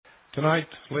Tonight,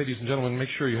 ladies and gentlemen, make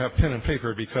sure you have pen and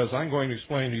paper because I'm going to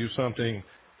explain to you something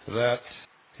that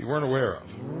you weren't aware of.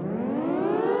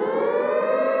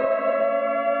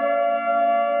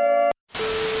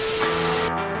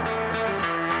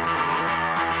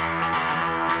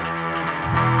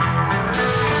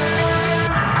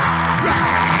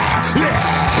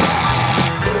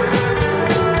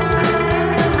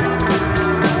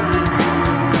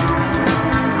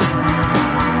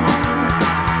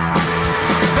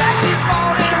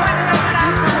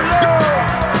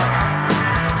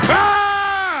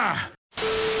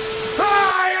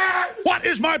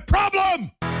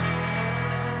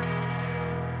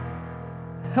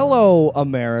 Hello,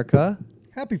 America.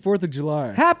 Happy 4th of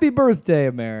July. Happy birthday,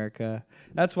 America.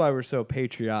 That's why we're so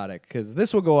patriotic, because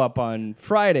this will go up on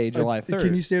Friday, July 3rd.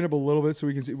 Can you stand up a little bit so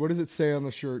we can see? What does it say on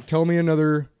the shirt? Tell me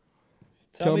another.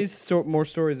 Tell me more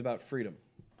stories about freedom.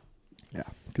 Yeah,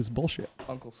 because bullshit.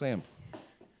 Uncle Sam.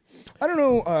 I don't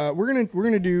know. We're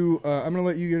gonna do. I'm gonna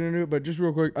let you get into it, but just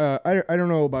real quick. I don't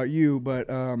know about you, but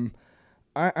I'm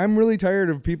really tired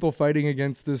of people fighting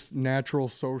against this natural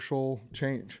social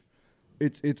change.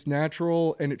 It's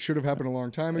natural, and it should have happened a long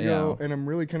time ago. Yeah. And I'm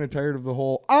really kind of tired of the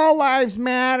whole "all lives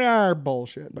matter"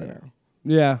 bullshit by now.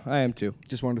 Yeah, I am too.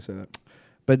 Just wanted to say that.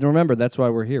 But remember, that's why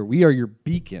we're here. We are your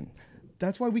beacon.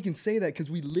 That's why we can say that,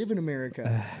 because we live in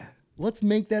America. Let's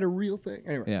make that a real thing.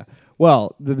 Anyway. Yeah.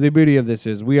 Well, the beauty of this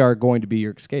is we are going to be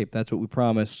your escape. That's what we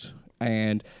promised.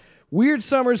 And Weird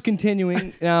Summer's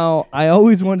continuing. Now, I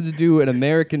always wanted to do an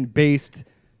American-based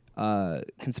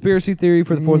conspiracy theory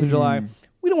for the 4th of July.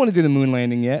 We don't want to do the moon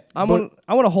landing yet. I want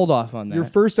to hold off on that. Your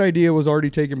first idea was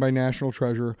already taken by National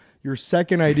Treasure. Your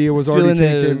second idea was Still already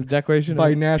in the taken Declaration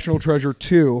by National Treasure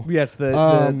 2. Yes,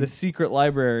 the secret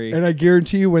library. And I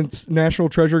guarantee you when National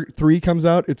Treasure 3 comes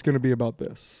out, it's going to be about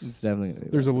this. It's definitely going to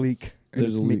be There's a about this. leak. And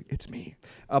There's it's a me. leak. It's me.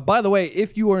 By the way,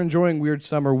 if you are enjoying Weird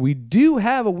Summer, we do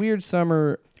have a Weird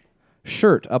Summer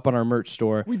shirt up on our merch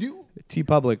store. We do.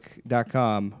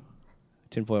 tpublic.com,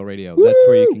 Tinfoil Radio. Woo! That's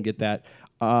where you can get that.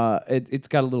 It's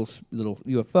got a little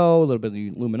UFO, a little bit of the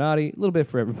Illuminati, a little bit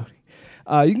for everybody.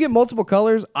 You can get multiple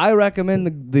colors. I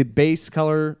recommend the base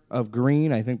color of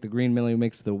green. I think the green really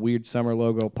makes the Weird Summer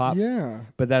logo pop. Yeah.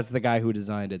 But that's the guy who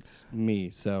designed it. It's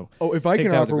me. So. Oh, if I take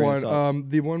can that with a offer grain of one, salt.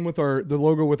 the one with the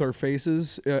logo with our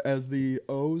faces as the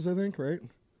O's, I think, right?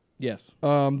 Yes. The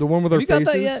one with our you faces.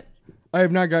 got that yet? I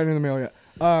have not gotten in the mail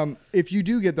yet. If you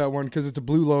do get that one, because it's a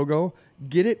blue logo,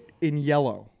 get it in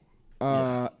yellow.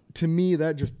 To me,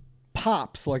 that just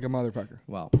pops like a motherfucker.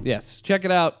 Well, yes. Check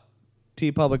it out.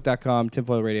 tpublic.com,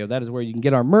 Tinfoil Radio. That is where you can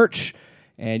get our merch,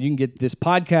 and you can get this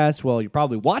podcast. Well, you're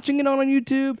probably watching it on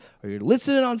YouTube, or you're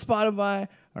listening on Spotify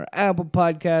or Apple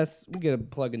Podcasts. We get a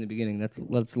plug in the beginning. That's a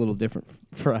little different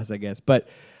for us, I guess. But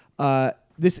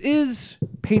this is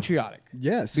patriotic.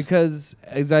 Yes. Because,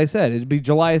 as I said, it'd be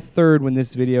July 3rd when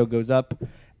this video goes up,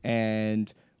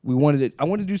 and I wanted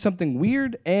to do something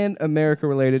weird and America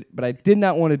related, but I did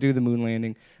not want to do the moon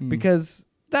landing because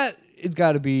that it's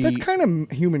got to be. That's kind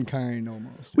of humankind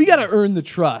almost. We got to earn the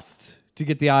trust to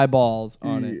get the eyeballs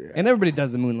on Yeah. it, and everybody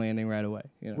does the moon landing right away,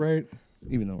 you know? Right.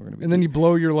 Even though we're gonna be. And then you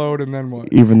blow your load, and then what?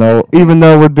 Even though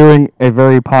we're doing a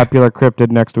very popular cryptid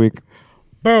next week.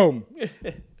 Boom.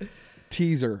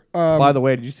 Teaser. By the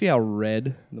way, did you see how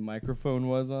red the microphone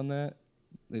was on that?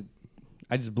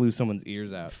 I just blew someone's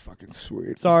ears out. Fucking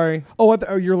sweet. Sorry.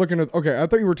 Oh, you're looking at. Okay, I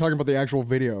thought you were talking about the actual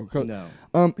video.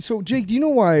 No. So Jake, do you know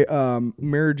why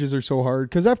marriages are so hard?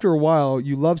 Because after a while,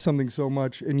 you love something so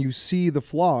much, and you see the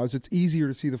flaws. It's easier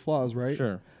to see the flaws, right?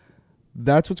 Sure.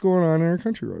 That's what's going on in our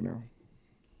country right now.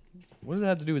 What does that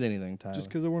have to do with anything, Tyler? Just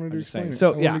because I wanted to I'm just explain saying. it.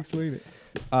 So, I yeah. wanted to explain it.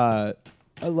 Uh,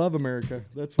 I love America.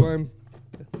 That's why I'm.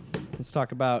 Let's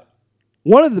talk about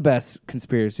one of the best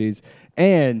conspiracies,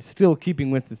 and still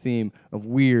keeping with the theme of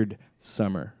Weird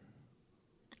Summer.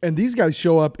 And these guys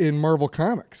show up in Marvel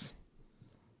Comics.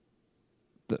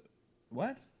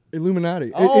 What?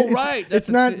 Illuminati. Oh, right. It's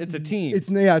not. It's a team. It's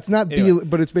not Anyway.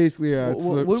 but it's basically it's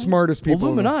the smartest people.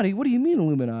 Illuminati? What do you mean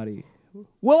Illuminati?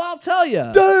 Well, I'll tell you.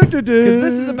 Because Because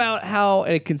this is about how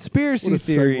a conspiracy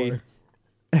theory,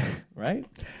 right?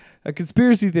 A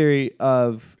conspiracy theory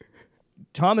of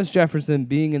Thomas Jefferson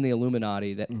being in the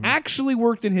Illuminati that actually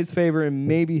worked in his favor and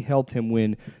maybe helped him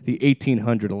win the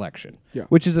 1800 election,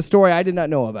 which is a story I did not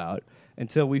know about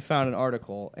until we found an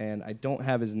article, and I don't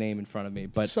have his name in front of me,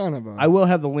 but Son of a- I will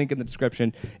have the link in the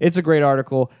description. It's a great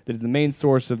article that is the main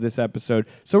source of this episode,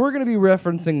 so we're going to be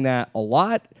referencing that a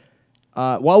lot.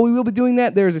 While we will be doing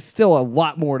that, there's still a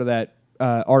lot more to that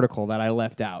article that I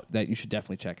left out that you should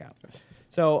definitely check out.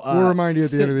 So We'll remind you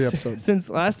at the end of the since- episode. Since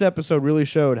last episode really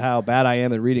showed how bad I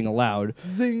am at reading aloud,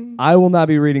 Zing. I will not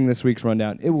be reading this week's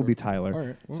rundown. It will be Tyler. All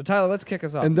right, well. So Tyler, let's kick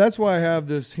us off. And that's why I have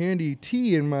this handy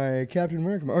tea in my Captain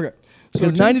America mug. Okay.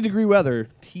 Because Tim- 90-degree weather,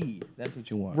 tea. That's what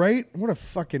you want. Right? What a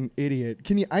fucking idiot.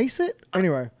 Can you ice it?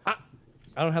 Anyway. I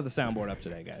don't have the soundboard up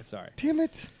today, guys. Sorry. Damn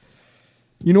it.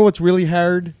 You know what's really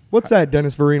hard? What's that,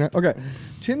 Dennis Farina? Okay.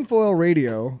 Tinfoil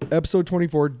Radio, episode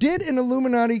 24. Did an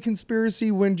Illuminati conspiracy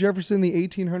win Jefferson the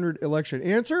 1800 election?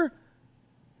 Answer?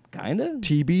 Kinda.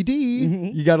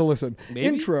 TBD. You got to listen. Maybe?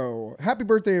 Intro. Happy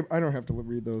birthday. I don't have to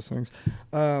read those things.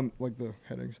 Like the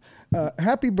headings.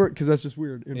 Happy birthday, because that's just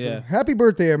weird. Intro. Yeah. Happy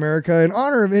birthday, America. In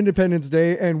honor of Independence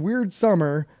Day and Weird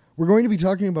Summer, we're going to be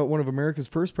talking about one of America's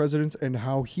first presidents and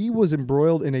how he was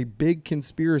embroiled in a big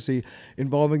conspiracy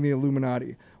involving the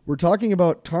Illuminati. We're talking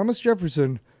about Thomas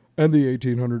Jefferson and the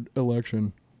 1800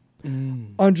 election.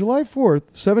 On July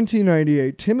 4th,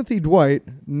 1798, Timothy Dwight,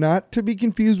 not to be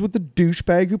confused with the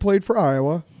douchebag who played for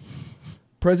Iowa,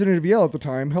 president of Yale at the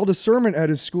time, held a sermon at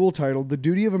his school titled The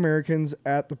Duty of Americans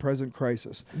at the Present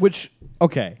Crisis. Which,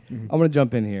 okay, I'm going to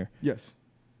jump in here. Yes.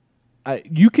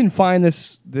 You can find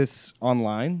this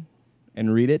online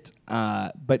and read it,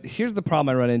 but here's the problem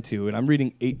I run into, and I'm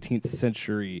reading 18th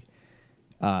century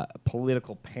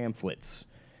political pamphlets.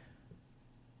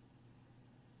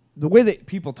 The way that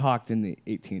people talked in the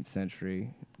 18th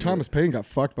century. Thomas Paine got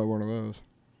fucked by one of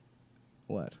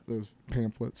What? those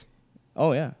pamphlets.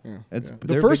 Oh, yeah. Yeah, It's, yeah.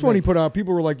 they're The first big one he names. put out,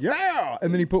 people were like, yeah!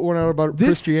 And then he put one out about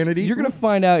Christianity. You're going to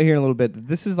find out here in a little bit that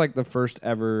this is like the first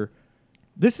ever.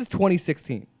 This is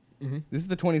 2016. This is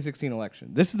the 2016 election.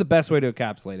 This is the best way to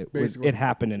encapsulate it. Was Basically. it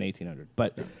happened in 1800.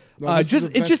 But No, this is the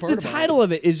best the part about title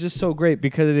of it is just so great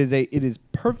because it is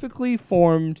perfectly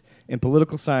formed in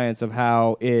political science of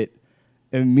how it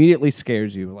immediately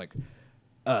scares you. Like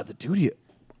the duty.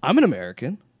 I'm an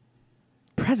American.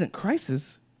 Present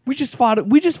crisis. We just fought a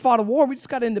war. We just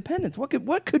got independence. What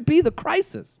could be the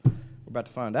crisis? We're about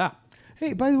to find out.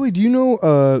 Hey, by the way, do you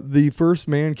know the first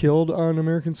man killed on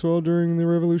American soil during the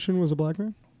Revolution was a black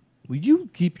man? Would you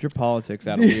keep your politics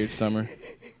out of Weird Summer?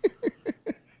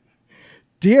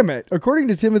 Damn it. According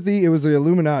to Timothy, it was the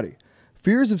Illuminati.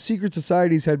 Fears of secret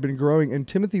societies had been growing, and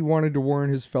Timothy wanted to warn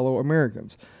his fellow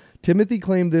Americans. Timothy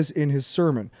claimed this in his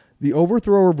sermon, The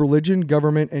Overthrow of Religion,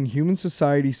 Government, and Human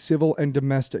Society, Civil and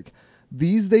Domestic.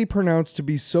 These they pronounced to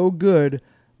be so good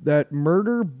that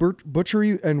murder,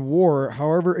 butchery, and war,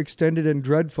 however extended and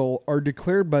dreadful, are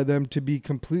declared by them to be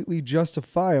completely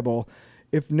justifiable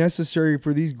if necessary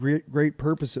for these great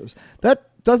purposes.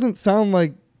 That doesn't sound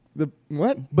like the...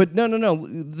 What? But no.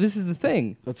 This is the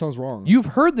thing. That sounds wrong. You've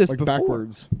heard this like before.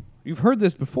 backwards. You've heard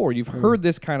this before. You've heard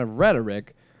this kind of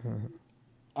rhetoric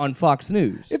on Fox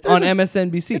News, If there's on a-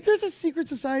 MSNBC. If there's a secret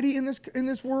society in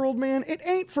this world, man, it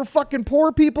ain't for fucking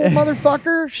poor people,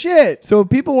 motherfucker. Shit. So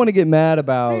people want to get mad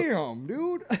about Damn,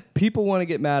 dude.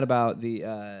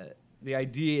 the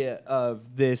idea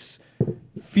of this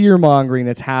fear mongering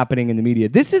that's happening in the media.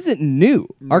 This isn't new.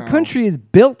 Our No. country is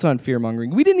built on fear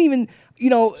mongering. We didn't even,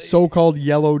 So-called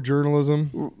yellow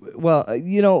journalism.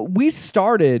 we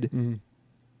started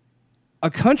a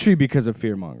country because of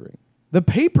fear mongering. The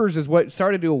papers is what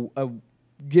started to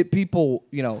get people,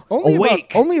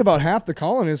 awake. Only about half the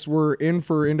colonists were in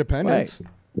for independence. Right.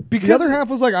 The Because other half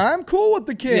was like, I'm cool with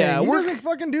the king. Yeah, he we're- doesn't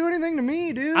fucking do anything to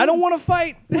me, dude. I don't want to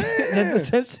fight. That's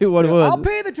essentially what it was. I'll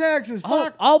pay the taxes.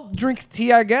 Fuck. I'll drink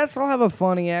tea, I guess. I'll have a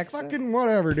funny accent. Fucking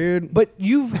whatever, dude. But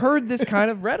you've heard this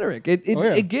kind of rhetoric. Oh,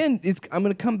 yeah. Again, I'm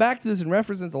going to come back to this and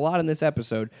reference this a lot in this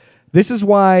episode. This is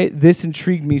why this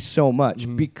intrigued me so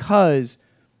much because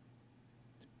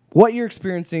what you're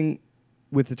experiencing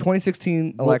with the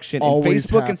 2016 election and always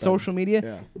Facebook happen. and social media,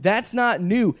 Yeah. that's not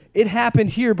new. It happened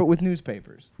here, but with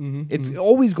newspapers. It's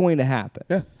always going to happen.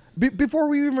 Yeah. Before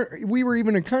we were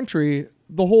even a country,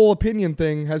 the whole opinion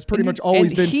thing has pretty much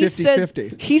always And been he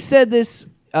 50-50. He said this,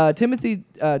 Timothy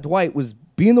Dwight was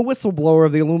being the whistleblower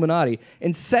of the Illuminati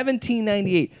in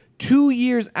 1798, 2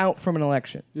 years out from an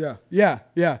election. Yeah.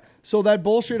 So that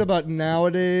bullshit about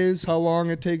nowadays, how long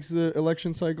it takes the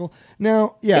election cycle.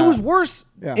 Now, yeah. It was worse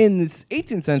Yeah. in this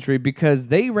 18th century because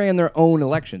they ran their own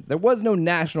elections. There was no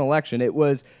national election. It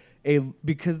was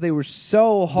because they were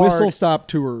so hard. whistle stop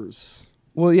tours.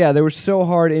 Well, yeah, they were so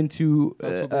hard into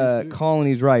That's what they used to do.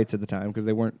 colonies' rights at the time because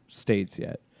they weren't states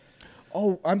yet.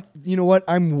 Oh, you know what?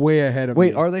 I'm way ahead of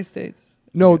Wait, you. are they states?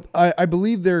 No, I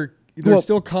believe they're Well,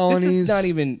 still colonies. This is not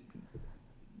even.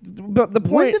 But the When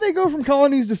point. did they go from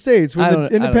colonies to states? I When don't- the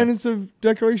I don't Independence of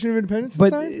Declaration of Independence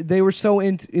was signed? But they were so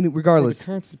regardless.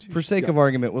 Constitution. For sake Yeah. of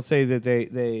argument, we'll say that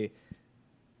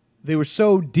they were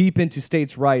so deep into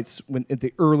states' rights at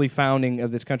the early founding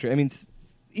of this country. I mean,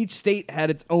 each state had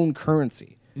its own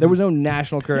currency. There was no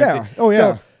national currency. Yeah. Oh,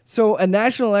 yeah. So a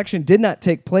national election did not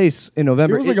take place in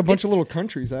November. It was like a bunch of little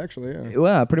countries, actually. Yeah.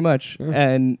 Well, pretty much.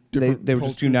 And Different they were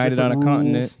just cultures, united on a different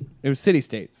continent. rules. It was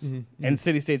city-states. And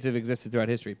city-states have existed throughout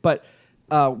history. But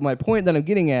my point that I'm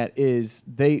getting at is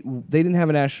they didn't have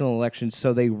a national election,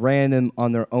 so they ran them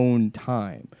on their own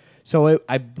time. So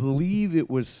I believe it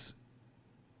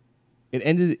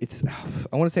ended,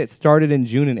 I want to say it started in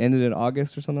June and ended in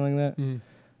August or something like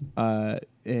that.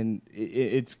 And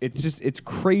it's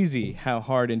crazy how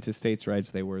hard into states'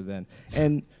 rights they were then.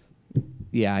 And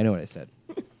yeah, I know what I said.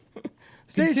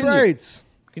 States' Continue. rights.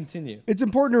 Continue. It's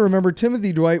important to remember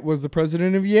Timothy Dwight was the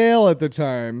president of Yale at the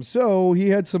time, so he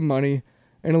had some money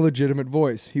and a legitimate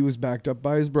voice. He was backed up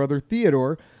by his brother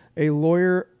Theodore, a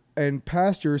lawyer and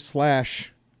pastor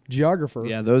 / geographer.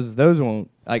 Yeah, those won't.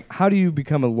 Like, how do you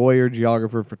become a lawyer,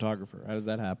 geographer, photographer? How does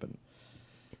that happen?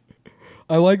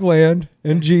 I like land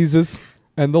and Jesus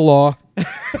and the law.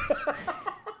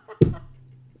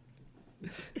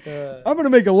 I'm going to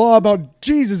make a law about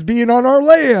Jesus being on our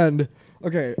land.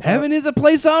 Okay. Heaven is a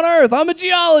place on earth. I'm a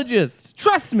geologist.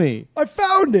 Trust me. I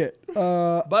found it.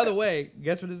 By the way,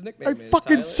 guess what his nickname I is? fucking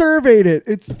Tyler? surveyed it.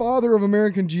 It's father of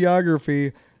American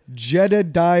geography,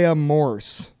 Jedediah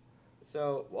Morse.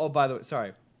 So, by the way,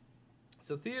 sorry.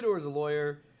 So Theodore is a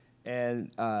lawyer,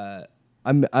 and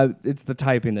it's the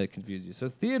typing that confuses you. So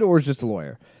Theodore is just a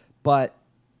lawyer, but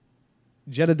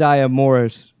Jedediah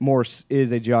Morse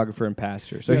is a geographer and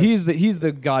pastor. So Yes. he's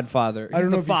the godfather. He's I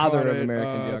don't know the if you father caught of it,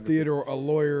 American geography. Theodore, a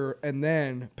lawyer, and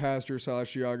then pastor /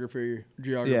 geographer,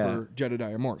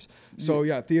 Jedediah Morse. So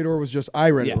yeah, Theodore was just, I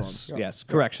read Yes, it wrong. yes,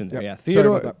 correction there. Yep. Yeah, Sorry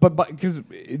Theodore. about that. But because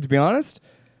to be honest,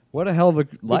 what a hell of a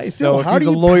life. still, So if how he's do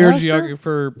a you lawyer, pastor?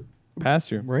 geographer,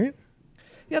 pastor. Right?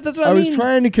 Yeah, that's what I I mean. was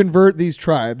trying to convert these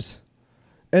tribes,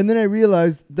 and then I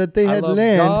realized that they I had love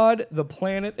land. God, the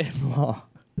planet, and law.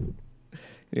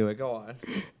 Anyway, go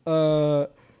on.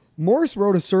 Morse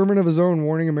wrote a sermon of his own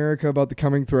warning America about the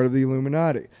coming threat of the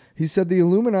Illuminati. He said the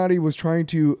Illuminati was trying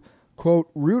to, quote,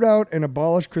 root out and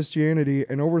abolish Christianity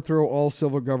and overthrow all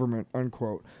civil government,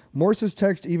 unquote. Morse's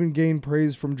text even gained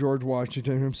praise from George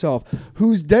Washington himself,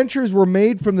 whose dentures were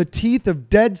made from the teeth of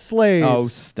dead slaves. Oh,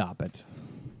 stop it.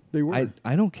 They were.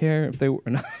 I don't care if they were.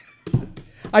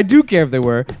 I do care if they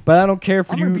were, but I don't care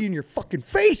for I'm you. going to be in your fucking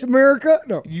face, America.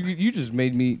 No. You just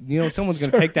made me. Someone's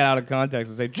going to take that out of context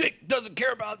and say Jake doesn't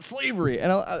care about slavery.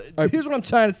 And here's what I'm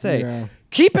trying to say: Yeah.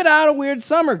 keep it out of Weird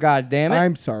Summer, goddammit.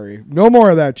 I'm sorry. No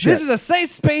more of that shit. This is a safe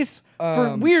space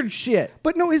for weird shit.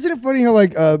 But no, isn't it funny how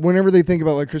like whenever they think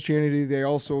about like Christianity, they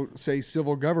also say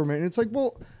civil government, and it's like,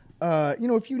 well,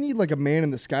 if you need like a man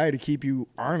in the sky to keep you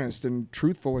honest and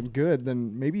truthful and good,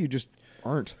 then maybe you just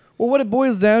aren't. Well, what it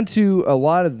boils down to, a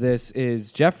lot of this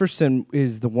is Jefferson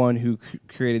is the one who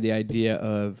created the idea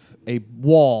of a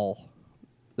wall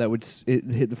that would.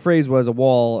 The phrase was a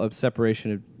wall of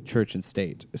separation of church and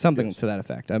state, something to that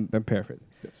effect. I'm paraphrasing.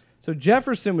 Yes. So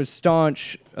Jefferson was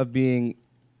staunch of being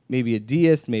maybe a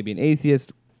deist, maybe an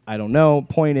atheist. I don't know.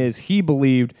 Point is, he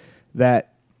believed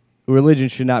that religion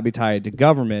should not be tied to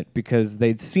government because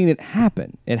they'd seen it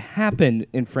happen. It happened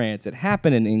in France. It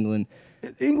happened in England.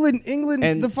 England,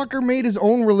 And- the fucker made his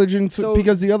own religion So-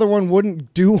 because the other one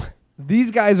wouldn't do.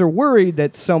 These guys are worried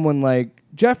that someone like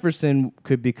Jefferson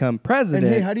could become And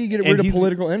president. hey, how do you get and rid of he's-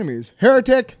 political enemies?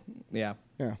 Heretic. Yeah.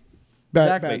 Yeah. Bad,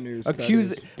 Exactly. bad news. bad Accuse.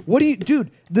 news. What do you,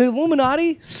 dude? The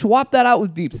Illuminati, swap that out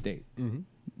with deep state. Mm-hmm.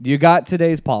 You got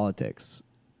today's politics.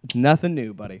 Nothing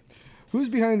new, buddy. Who's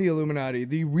behind the Illuminati?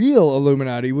 The real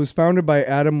Illuminati was founded by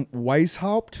Adam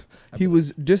Weishaupt. He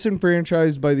was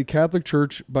disenfranchised by the Catholic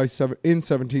Church in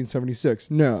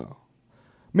 1776. No.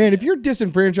 Man, if you're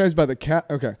disenfranchised by the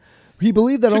okay. He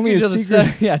believed that only a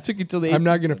secret... Yeah, it took you till the. I'm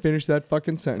not 18th going to finish that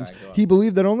fucking sentence. All right, go on. He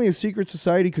believed that only a secret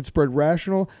society could spread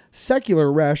secular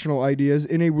rational ideas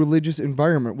in a religious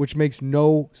environment, which makes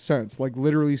no sense. Like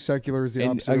literally secular is the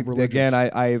And, opposite of religious. again,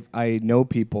 I know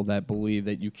people that believe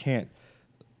that you can't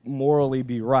morally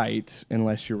be right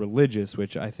unless you're religious,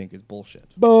 which I think is bullshit.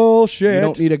 Bullshit. You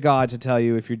don't need a god to tell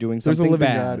you if you're doing There's a something living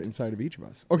bad. God inside of each of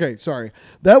us. Okay, sorry.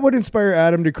 That would inspire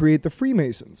Adam to create the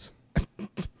Freemasons.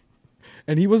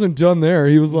 And he wasn't done there.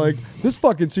 He was like, this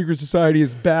fucking secret society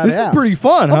is badass. This is pretty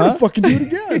fun, I'm huh? gonna fucking do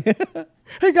it again.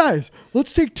 Hey guys,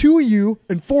 let's take 2 of you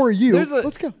and 4 of you.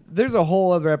 Let's go. There's a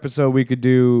whole other episode we could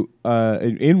do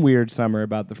in Weird Summer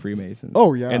about the Freemasons.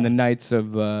 Oh, yeah. And the Knights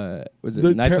of was it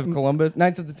The Knights Tem- of Columbus?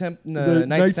 Knights of the The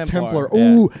Knights Templar.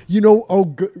 Yeah.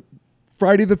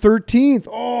 Friday the 13th.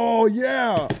 Oh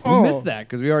yeah. We missed that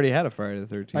because we already had a Friday the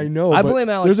 13th. I know. I but blame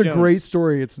Alex There's a Jones. great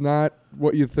story. It's not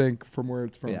what you think from where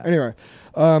it's from. Yeah. Anyway,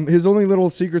 his only little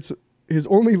secrets. his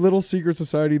only little secret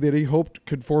society that he hoped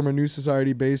could form a new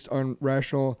society based on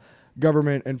rational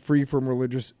government and free from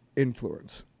religious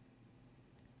influence.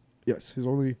 Yes, his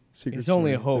only secret It's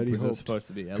only society a hope. that he Is it hoped supposed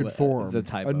to be? could form It's a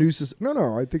typo. a new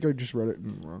No, I think I just read it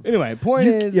wrong. Anyway, point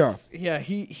You- is, yeah.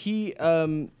 he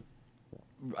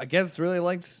I guess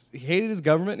he hated his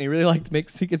government and he really liked to make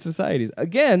secret societies.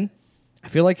 Again, I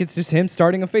feel like it's just him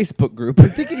starting a Facebook group.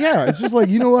 It's just like,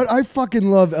 you know what? I fucking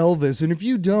love Elvis, and if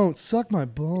you don't, suck my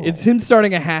balls. It's him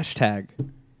starting a hashtag,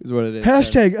 is what it is.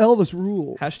 Hashtag Elvis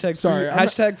rules. Hashtag Sorry, free, I'm not-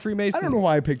 hashtag Freemasons. I don't know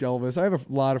why I picked Elvis. I have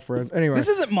a lot of friends. Anyway, This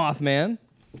isn't Mothman.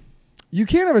 you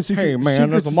can't have a secret. Hey, man,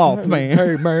 secret there's a society. Mothman.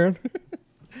 Hey man,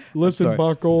 listen, sorry.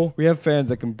 Buckle. We have fans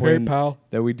that complain pal.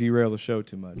 that we derail the show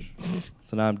too much.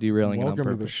 So now I'm derailing Welcome it on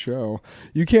to the purpose. show.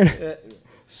 You can't.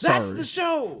 Sorry. That's the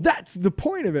show. That's the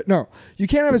point of it. No, you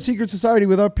can't have a secret society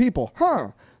without people, huh?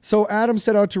 So Adam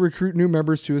set out to recruit new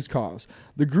members to his cause.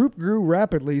 The group grew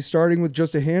rapidly, starting with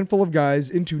just a handful of guys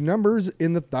into numbers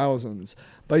in the thousands.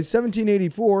 By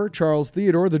 1784, Charles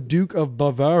Theodore, the Duke of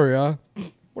Bavaria,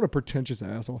 what a pretentious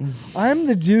asshole. I'm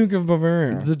the Duke of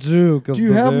Bavaria. The Duke of Do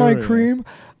you have my Bavaria. cream?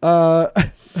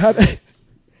 Had,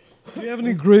 Do you have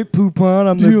any great poupon?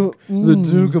 I'm Do you- the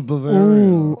Duke of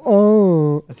Bavaria.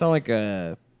 oh. I sound like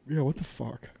a. Yeah, what the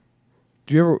fuck?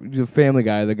 Do you ever the Family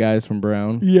Guy? The guys from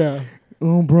Brown. Yeah.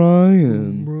 Oh,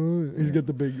 Brian. Right. He's got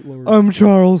the big lower. I'm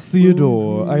Charles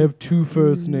Theodore. I have two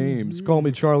first names. Call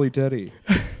me Charlie Teddy.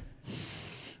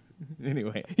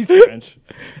 Anyway, he's French.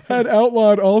 Had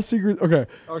outlawed all secret. Okay.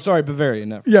 Oh, sorry, Bavarian.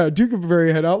 No. Yeah, Duke of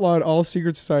Bavaria had outlawed all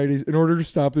secret societies in order to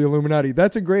stop the Illuminati.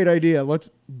 That's a great idea. Let's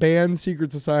ban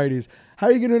secret societies. How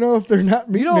are you going to know if they're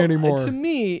not meeting anymore? To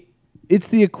me, it's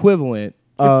the equivalent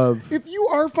of. If you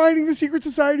are finding the secret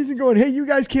societies and going, hey, you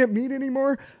guys can't meet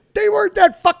anymore, they weren't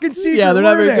that fucking secret. Yeah, they're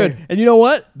not were very they? good. And you know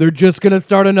what? They're just gonna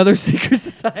start another secret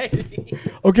society.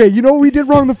 Okay, you know what we did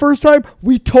wrong the first time?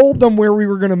 We told them where we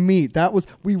were going to meet.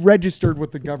 We registered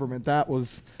with the government.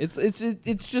 It's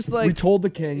just We like told the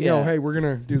king, Yeah. hey, we're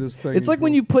going to do this thing. it's like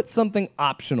when you put something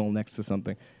optional next to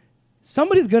something.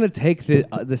 Somebody's gonna take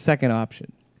the second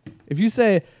option. If you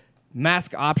say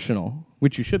mask optional,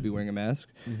 which you should be wearing a mask,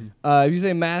 if you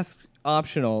say mask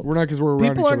optional, We're not 'cause we're around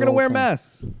people each aren't other gonna all the wear time.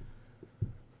 masks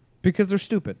because they're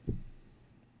stupid.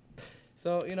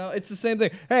 So it's the same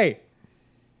thing. Hey,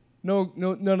 no,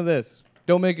 none of this.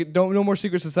 Don't make it. No more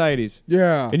secret societies.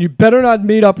 Yeah. And you better not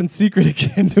meet up in secret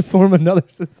again to form another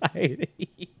society.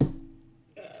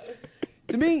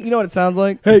 To me, you know what it sounds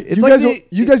like? Hey, it's you, like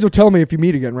you guys will tell me if you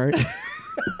meet again, right?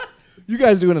 you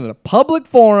guys do it in a public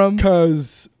forum.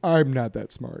 Because I'm not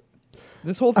that smart.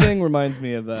 This whole thing reminds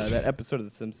me of that episode of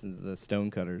The Simpsons, the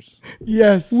Stonecutters.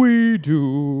 Yes. We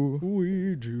do.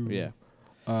 We do. Yeah.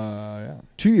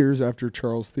 2 years after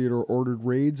Charles Theodore ordered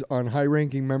raids on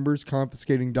high-ranking members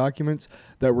confiscating documents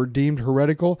that were deemed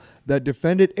heretical that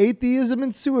defended atheism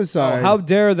and suicide, Oh, how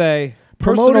dare they?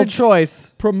 Personal Promoted-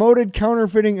 choice. promoted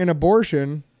counterfeiting and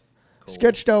abortion,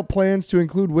 sketched out plans to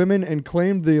include women, and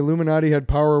claimed the Illuminati had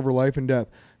power over life and death.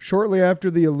 Shortly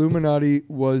after the Illuminati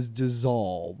was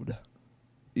dissolved.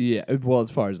 Yeah. Well,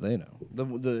 as far as they know,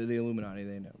 the Illuminati,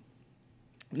 they know.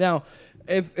 Now,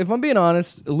 if I'm being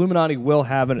honest, Illuminati will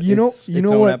have its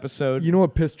own what, episode. You know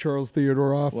what pissed Charles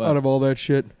Theodore off What? out of all that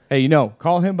shit? Hey,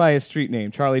 call him by his street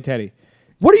name, Charlie Teddy.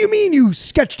 What do you mean you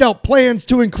sketched out plans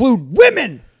to include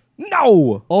women?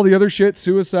 No, All the other shit,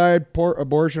 suicide,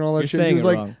 abortion, all that You're shit. He saying was it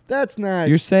like, wrong. that's not.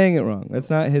 you're saying it wrong.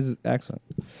 That's not his accent.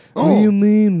 Oh. What do you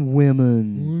mean,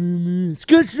 women?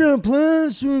 Sketched out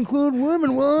plans to include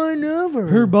women. Why never?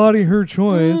 Her body, her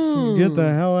choice. Mm. Get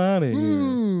the hell out of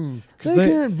here. They they-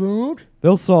 can't vote.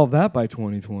 They'll solve that by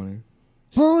 2020.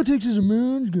 Politics is a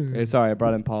man's game. Hey, sorry, I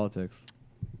brought in politics.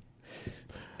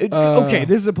 Uh, Okay,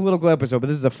 this is a political episode, but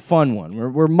this is a fun one.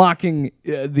 We're mocking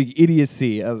the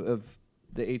idiocy of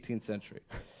the 18th century.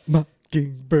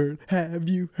 Mockingbird, have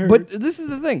you heard? But this is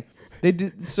the thing.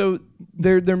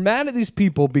 They're mad at these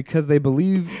people because they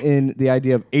believe in the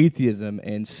idea of atheism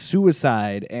and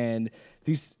suicide and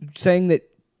these saying that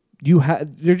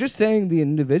they're just saying the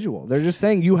individual. They're just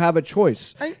saying you have a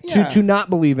choice yeah. to not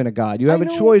believe in a God. You have a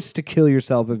know- choice to kill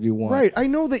yourself if you want. Right. I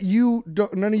know that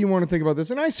none of you want to think about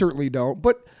this, and I certainly don't.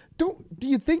 But do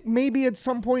you think maybe at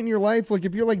some point in your life, like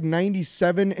if you're like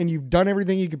 97 and you've done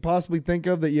everything you could possibly think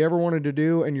of that you ever wanted to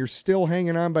do, and you're still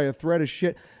hanging on by a thread of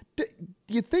shit, do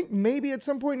you think maybe at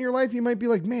some point in your life you might be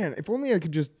like, man, if only I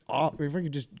could just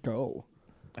go.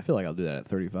 I feel like I'll do that at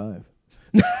 35.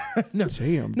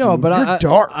 Damn. No, dude, but you're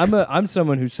dark. I'm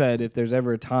someone who said if there's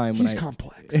ever a time He's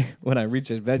complex. when I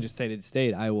reach a vegetated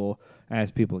state, I will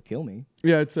ask people to kill me.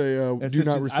 Yeah, it's a It's do just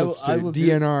not I resuscitate. will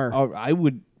DNR. I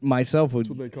would myself would That's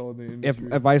what they call it in the if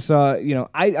industry. if I saw,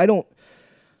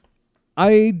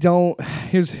 I don't.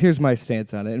 Here's my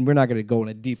stance on it, and we're not going to go in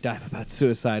a deep dive about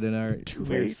suicide in our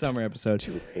late. summer episode.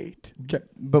 Too late. Okay.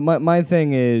 But my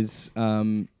thing is,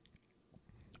 I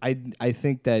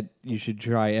think that you should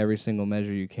try every single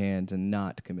measure you can to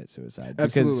not commit suicide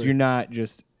because Absolutely. you're not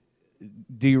just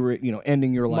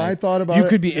ending your life. My thought about you it-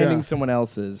 could be yeah. ending someone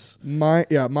else's. My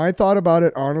thought about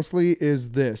it honestly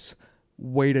is this: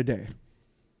 wait a day.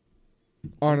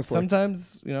 Honestly,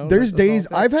 Sometimes there's that's all days it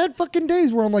takes. I've had fucking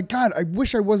days where I'm like, God, I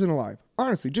wish I wasn't alive.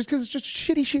 Honestly, just because it's just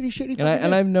shitty. fucking day.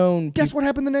 I've known Guess what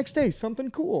happened the next day?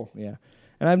 Something cool. Yeah,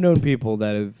 and I've known people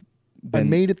that have I been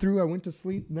made it through. I went to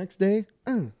sleep next day.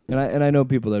 and I know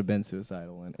people that have been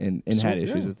suicidal and So, had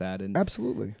issues yeah. with that, and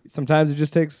Absolutely. sometimes it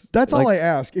just takes. That's all like, I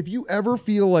ask. If you ever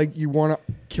feel like you want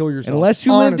to kill yourself, unless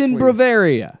you lived in honestly,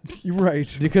 Bavaria, You're right.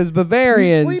 because Please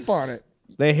Bavarians sleep on it.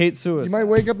 They hate suicide. You might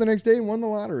wake up the next day and won the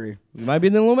lottery. You might be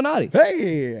in the Illuminati.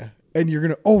 Hey, and you're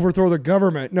gonna overthrow the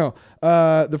government. No,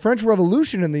 the French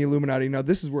Revolution and the Illuminati. Now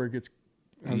this is where it gets.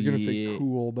 I was gonna say Yeah.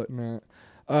 cool, but not.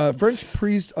 French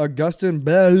priest Augustin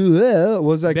Barruel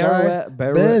was that guy.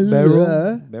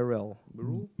 Beryl.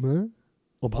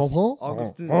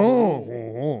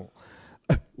 Oh.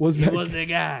 Was that the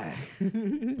guy.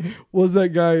 was that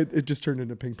guy? It just turned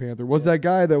into Pink Panther. Was that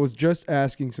guy that was just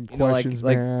asking some questions,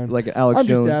 man? like Alex I'm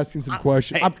Jones. just asking some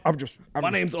questions. hey, I'm My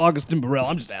name's Augustin Burrell.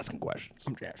 I'm just asking questions.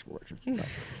 just asking questions.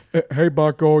 Hey,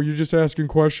 Bucko, you're just asking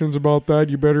questions about that.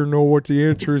 You better know what the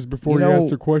answer is before you, You know, ask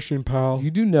the question, pal.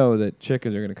 You do know that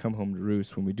chickens are going to come home to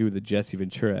roost when we do the Jesse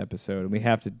Ventura episode, and we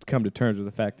have to come to terms with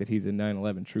the fact that he's a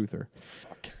 9/11 truther.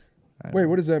 Fuck. I Wait, don't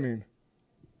what does that mean?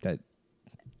 That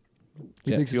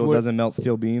He jet thinks it's fuel what- doesn't melt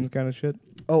steel beams kind of shit?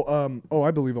 Oh,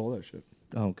 I believe all that shit.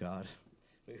 Oh, God.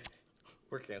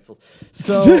 We're canceled.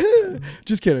 So,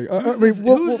 Just kidding.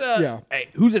 Yeah. Hey,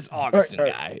 who's this Augustin all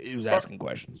right. guy who's asking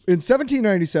questions? In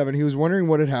 1797, he was wondering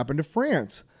what had happened to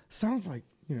France. Sounds like,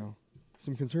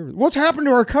 some conservatives. What's happened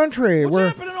to our country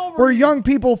happening over where here? young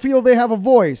people feel they have a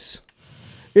voice?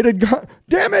 It had gone,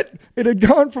 damn it! It had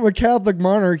gone from a Catholic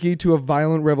monarchy to a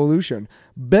violent revolution.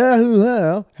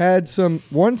 Beruel had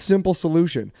one simple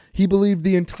solution. He believed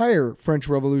the entire French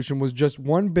Revolution was just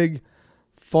one big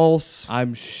false.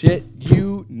 I'm shit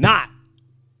you not.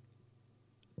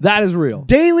 That is real.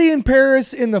 Daily in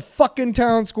Paris in the fucking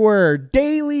town square.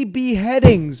 Daily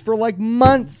beheadings for like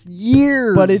months,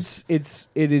 years. But it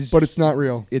is. But it's not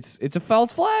real. It's a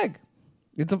false flag.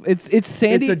 It's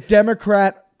Sandy. It's a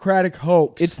democratic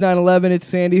hoax. It's 9/11. It's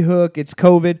Sandy Hook. It's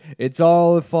COVID. It's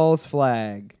all a false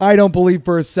flag. I don't believe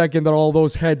for a second that all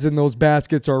those heads in those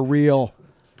baskets are real.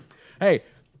 Hey,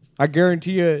 I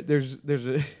guarantee you, there's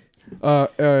a.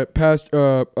 Past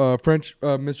French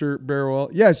Mr. Barrowell.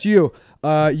 Yes, you.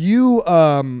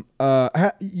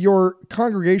 Your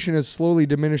congregation has slowly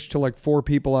diminished to like 4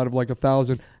 people out of like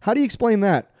 1,000. How do you explain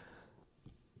that?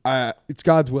 It's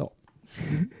God's will.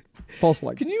 False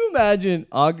flag. Can you imagine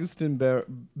Augustin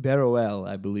Barrowell?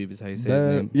 I believe is how you say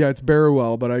his name. Yeah, it's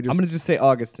Barrowell, but I'm gonna just say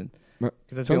Augustin because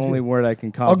that's the Sounds only good. word I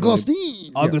can confidently.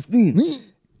 Augustine. Augustine. Yeah.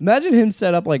 Imagine him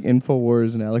set up like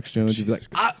Infowars and Alex Jones. He'd be like,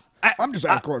 I'm just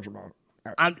asking a question about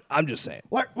it. I'm just saying.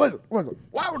 Like, listen.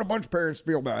 Why would a bunch of parents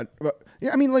feel bad? But,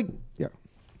 yeah, I mean, like, yeah.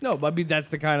 No, but I mean that's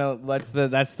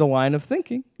the line of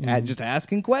thinking. Just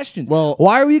asking questions. Well-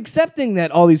 why are we accepting that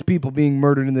all these people being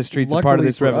murdered in the streets are part of Luckily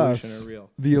this for revolution us, are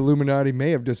real? The Illuminati may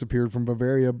have disappeared from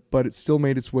Bavaria, but it still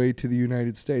made its way to the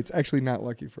United States. Actually, not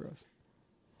lucky for us.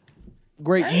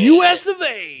 Great U.S. of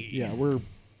A. Yeah, we're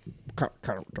kind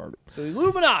of retarded. So the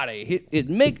Illuminati,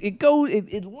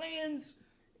 it lands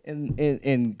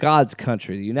in God's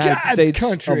country, the United God's States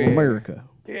country. of America.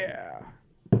 Yeah.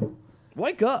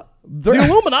 Wake up! They're- The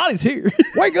Illuminati's here.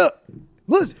 Wake up!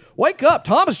 Listen. Wake up,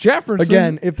 Thomas Jefferson.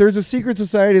 Again, if there's a secret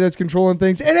society that's controlling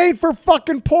things, it ain't for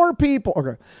fucking poor people.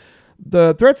 Okay.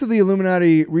 The threats of the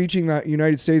Illuminati reaching the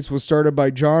United States was started by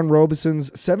John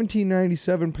Robeson's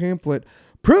 1797 pamphlet,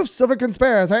 Proofs of a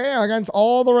Conspiracy Against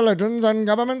All the Religions and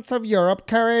Governments of Europe,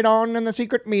 carried on in the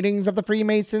secret meetings of the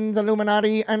Freemasons,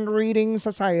 Illuminati, and Reading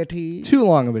Society. Too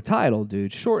long of a title,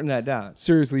 dude. Shorten that down.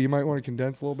 Seriously, you might want to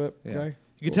condense a little bit, Yeah. guy.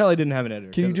 You can tell I didn't have an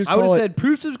editor. Can you 'cause just I would have call it- said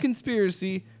proofs of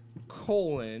conspiracy, :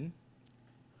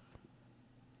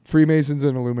 Freemasons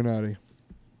and Illuminati.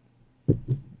 There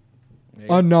you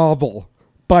A novel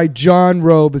by John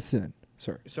Robeson.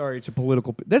 Sorry. Sorry, it's a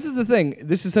political. This is the thing.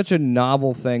 This is such a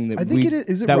novel thing that I think we it is.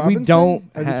 Is it that Robinson? we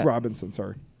don't. I think ha- it's Robinson.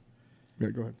 Sorry. Yeah,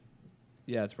 go ahead.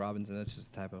 Yeah, it's Robinson. That's just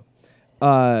a typo.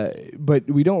 But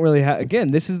we don't really have. Again,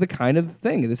 this is the kind of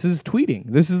thing. This is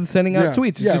tweeting. This is sending out Yeah. tweets.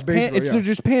 It's Yeah, just basically, yeah. they're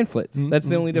just pamphlets. That's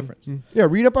the only difference. Yeah,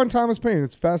 read up on Thomas Paine.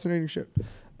 It's fascinating shit.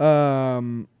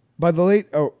 By the late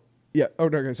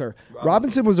sorry.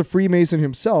 Robinson was a Freemason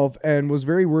himself and was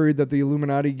very worried that the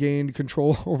Illuminati gained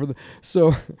control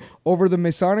over the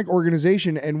Masonic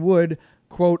organization and would,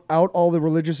 quote, out all the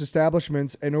religious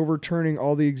establishments and overturning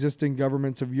all the existing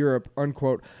governments of Europe,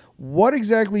 unquote. What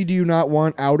exactly do you not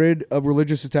want outed of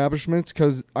religious establishments?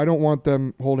 Because I don't want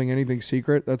them holding anything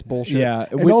secret. That's bullshit. Yeah,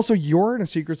 And also, you're in a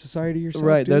secret society yourself,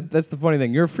 Right. dude. That's the funny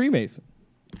thing. You're a Freemason,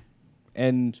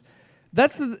 and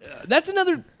that's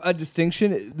another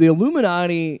distinction. The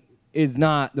Illuminati is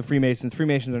not the Freemasons.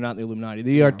 Freemasons are not the Illuminati.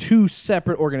 They are two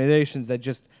separate organizations that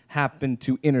just happen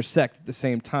to intersect at the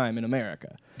same time in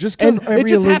America. Just 'cause and every it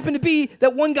just Illum- happened to be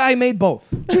that one guy made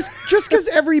both. just because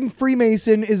every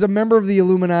Freemason is a member of the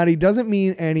Illuminati doesn't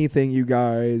mean anything, you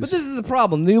guys. But this is the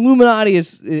problem. The Illuminati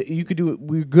is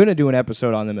we're gonna do an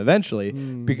episode on them eventually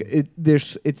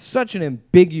because it's such an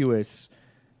ambiguous,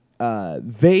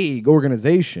 vague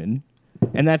organization,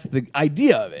 and that's the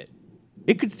idea of it.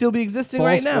 It could still be existing false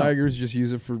right now. flaggers just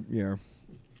use it for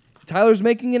Tyler's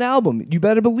making an album. You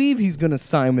better believe he's gonna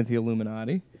sign with the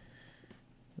Illuminati.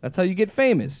 That's how you get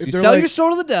famous. If You they're sell like- your soul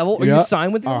to the devil, or you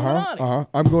sign with the Illuminati.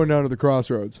 I'm going down to the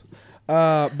crossroads.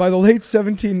 By the late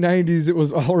 1790s, it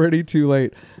was already too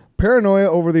late. Paranoia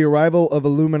over the arrival of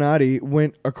Illuminati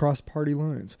went across party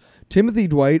lines. Timothy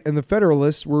Dwight and the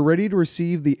Federalists were ready to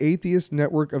receive the atheist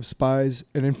network of spies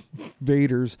and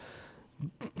invaders.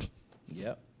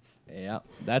 Yep. Yeah,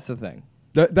 that's the thing.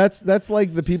 That's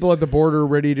like the people at the border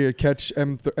ready to catch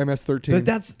MS-13. But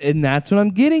that's what I'm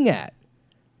getting at.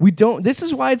 We don't. This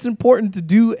is why it's important to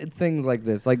do things like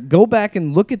this. Like, go back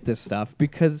and look at this stuff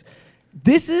because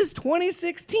this is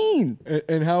 2016.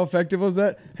 And how effective was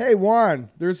that? Hey, Juan,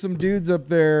 there's some dudes up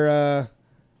there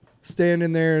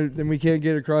standing there, and we can't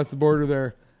get across the border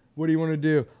there. What do you want to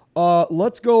do?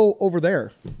 Let's go over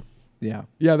there. Yeah.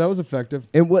 Yeah, that was effective.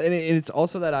 And it's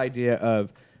also that idea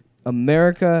of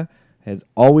America has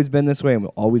always been this way and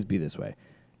will always be this way.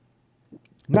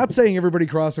 Not saying everybody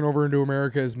crossing over into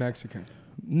America is Mexican.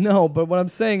 No, but what I'm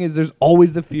saying is there's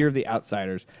always the fear of the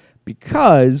outsiders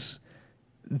because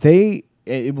we'll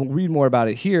read more about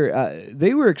it here.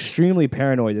 They were extremely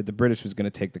paranoid that the British was going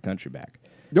to take the country back.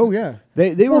 Oh, yeah.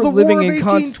 They were the living War of in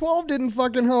 1812 didn't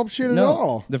fucking help shit at No,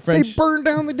 all. the French- They burned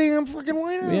down the damn fucking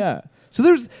White House. Yeah. So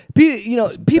there's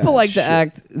people bad like to shit.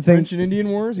 act think French and Indian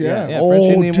Wars? Yeah. Yeah, oh, French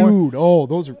and Indian War. dude. Oh,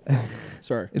 those are...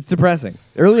 Sorry. it's depressing.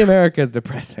 Early America is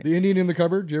depressing. The Indian in the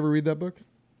Cupboard. Did you ever read that book?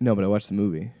 No, but I watched the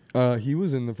movie. He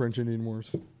was in the French Indian Wars.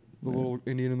 The little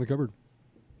Indian in the cupboard.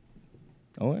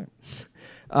 Oh,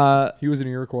 yeah. He was an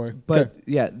Iroquois. But Okay.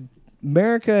 yeah,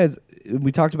 America is.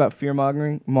 We talked about fear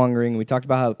mongering. We talked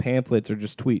about how the pamphlets are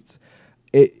just tweets.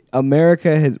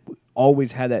 America has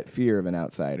always had that fear of an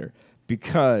outsider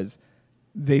because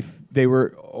they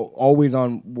were always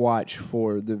on watch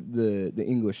for the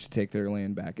English to take their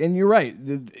land back. And you're right.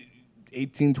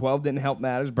 1812 didn't help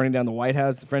matters, burning down the White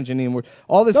House, the French Indian War,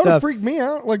 all this That would stuff. freak me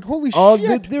out. Like, holy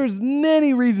shit. There's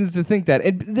many reasons to think that.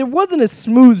 There wasn't a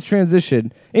smooth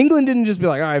transition. England didn't just be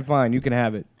like, all right, fine, you can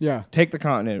have it. Yeah. Take the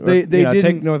continent. They take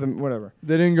didn't- North, whatever.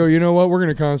 They didn't go, you know what? We're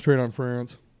going to concentrate on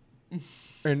France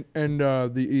and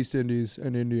the East Indies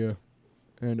and India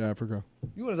and Africa.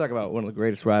 You want to talk about one of the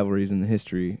greatest rivalries in the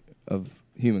history of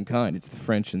humankind? It's the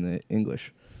French and the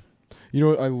English. You know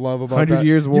what I love about 100 that?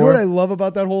 Years' You know War. what I love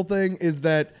about that whole thing is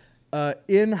that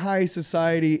in high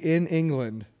society in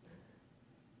England,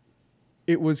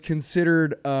 it was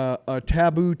considered a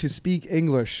taboo to speak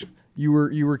English. You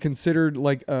were considered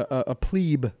like a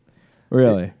plebe.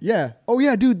 Really? Yeah. Oh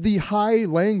yeah, dude. The high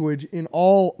language in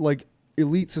all like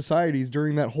elite societies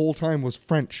during that whole time was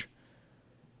French.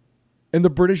 And the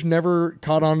British never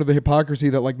caught on to the hypocrisy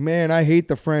that like, man, I hate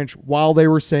the French while they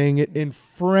were saying it in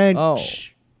French. Oh.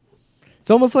 It's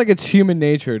almost like it's human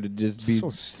nature to just be So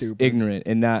stupid. ignorant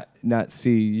and not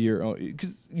see your own,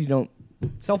 because you don't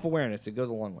self-awareness. It goes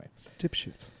a long way.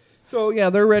 Dipshits. So yeah,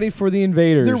 they're ready for the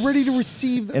invaders. They're ready to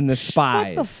receive and the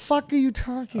spies. What the fuck are you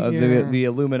talking of about? the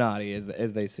Illuminati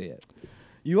as they see it.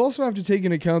 You also have to take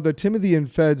into account that Timothy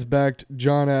and Feds backed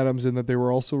John Adams and that they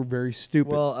were also very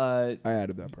stupid. Well, I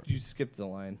added that part. you skipped the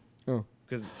line Oh.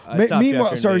 because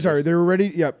Meanwhile, sorry. They were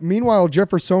ready. Yeah. Meanwhile,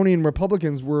 Jeffersonian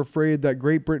Republicans were afraid that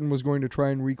Great Britain was going to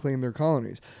try and reclaim their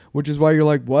colonies, which is why you're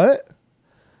like, what?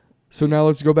 So now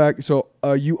let's go back. So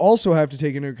you also have to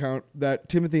take into account that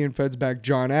Timothy and Feds backed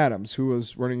John Adams, who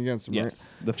was running against him.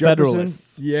 Yes, right? the Jefferson-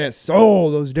 Federalists. Yes.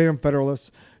 Oh, those damn Federalists.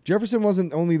 Jefferson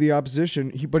wasn't only the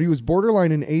opposition, but he was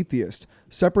borderline an atheist.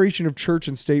 Separation of church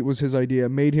and state was his idea,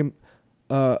 made him.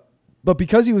 But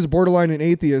because he was borderline an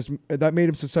atheist, that made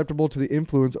him susceptible to the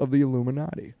influence of the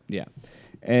Illuminati. Yeah.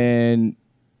 And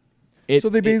So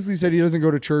they basically said he doesn't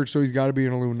go to church, so he's got to be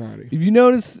an Illuminati. if you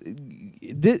notice,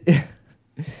 the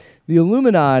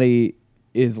Illuminati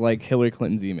is like Hillary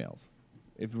Clinton's emails.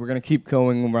 If we're going to keep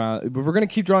going around, if we're going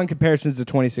to keep drawing comparisons to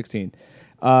 2016,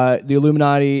 the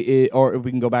Illuminati, or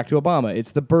we can go back to Obama.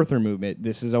 It's the birther movement.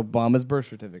 This is Obama's birth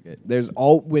certificate.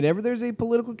 Whenever there's a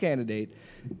political candidate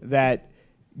that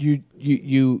you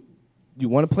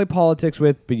want to play politics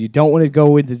with, but you don't want to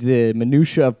go into the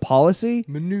minutia of policy.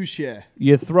 Minutia.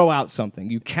 You throw out something.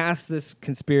 You cast this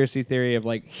conspiracy theory of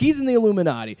like, he's in the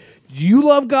Illuminati. Do you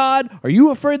love God? Are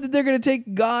you afraid that they're going to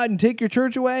take God and take your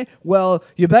church away? Well,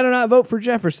 you better not vote for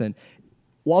Jefferson.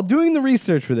 While doing the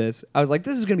research for this, I was like,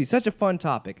 this is going to be such a fun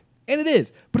topic. And it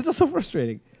is. But it's also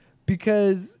frustrating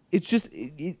because it's just...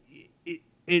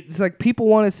 It's like people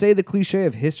want to say the cliche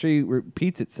of history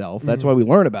repeats itself. That's why we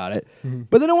learn about it.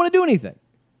 But they don't want to do anything.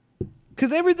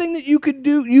 Because everything that you could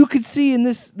do, you could see in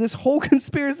this whole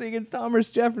conspiracy against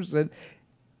Thomas Jefferson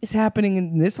is happening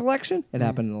in this election. It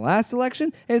happened in the last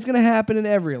election. And it's going to happen in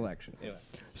every election. Anyway.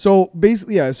 So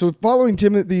basically, yeah. So following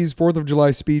Timothy's 4th of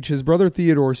July speech, his brother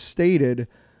Theodore stated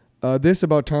this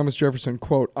about Thomas Jefferson,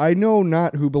 quote, "I know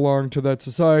not who belong to that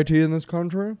society in this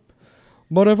country.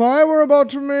 But if I were about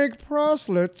to make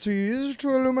proselytes to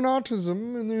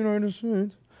Illuminatism in the United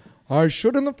States, I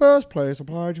should in the first place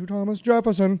apply to Thomas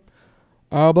Jefferson,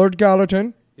 Albert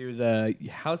Gallatin." He was a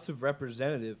House of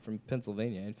Representative from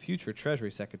Pennsylvania and future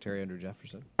Treasury Secretary under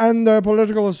Jefferson. And their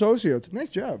political associates. Nice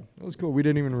job. That was cool. We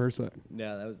didn't even rehearse that.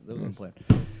 Yeah, that was unplanned.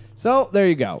 So there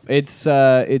you go. It's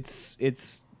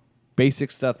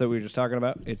basic stuff that we were just talking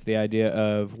about. It's the idea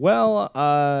of,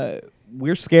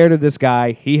 we're scared of this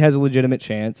guy. He has a legitimate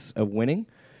chance of winning,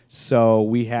 so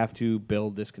we have to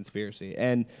build this conspiracy.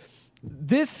 And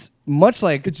this, much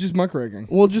like It's just muckraking.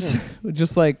 well,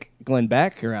 just like Glenn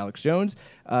Beck or Alex Jones,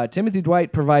 Timothy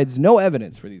Dwight provides no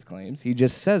evidence for these claims. He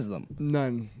just says them.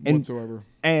 None And- whatsoever.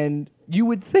 And you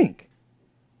would think,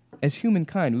 as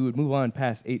humankind, we would move on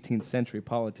past 18th century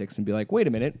politics and be like, wait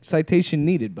a minute, citation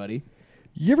needed, buddy.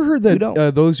 You ever heard You that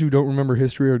don't. those who don't remember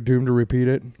history are doomed to repeat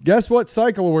it? Guess what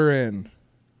cycle we're in?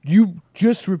 You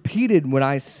just repeated when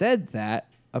I said that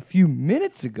a few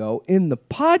minutes ago in the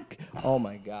Oh,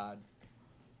 my God.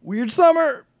 Weird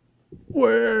summer.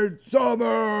 Weird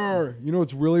summer. You know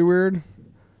what's really weird?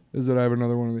 Is that I have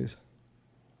another one of these.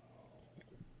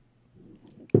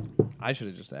 I should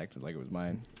have just acted like it was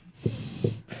mine.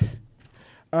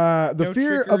 The No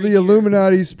fear of trickery the here.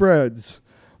 Illuminati spreads.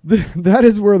 That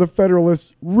is where the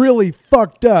Federalists really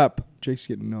fucked up. Jake's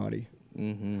getting naughty.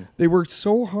 Mm-hmm. They worked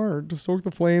so hard to stoke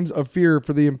the flames of fear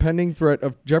for the impending threat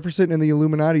of Jefferson and the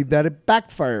Illuminati that it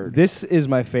backfired. This is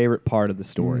my favorite part of the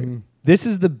story. Mhm. This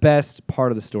is the best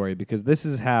part of the story because this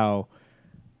is how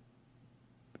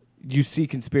you see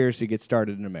conspiracy get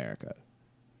started in America.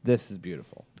 This is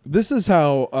beautiful. This is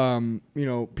how,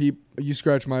 you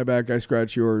scratch my back, I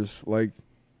scratch yours. Like,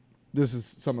 this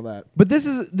is some of that. But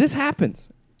this happens.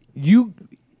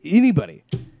 Anybody.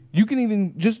 You can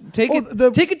even just take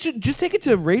it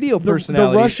to radio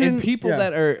personalities Russian- and people yeah.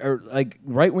 that are like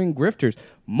right-wing grifters.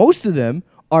 Most of them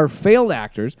are failed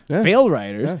actors, Yeah. failed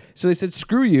writers. Yeah. So they said,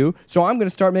 screw you, so I'm going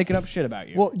to start making up shit about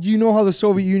you. Well, do you know how the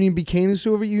Soviet Union became the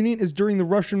Soviet Union? Is during the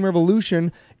Russian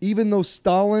Revolution, even though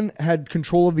Stalin had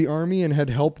control of the army and had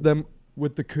helped them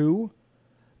with the coup,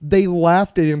 they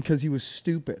laughed at him because he was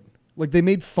stupid. Like, they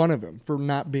made fun of him for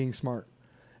not being smart.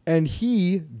 And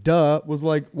he, was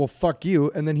like, well, fuck you.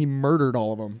 And then he murdered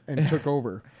all of them and took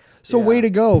over. So Yeah. way to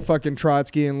go, fucking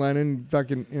Trotsky and Lenin.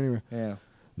 Fucking, anyway. yeah.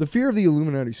 The fear of the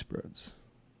Illuminati spreads.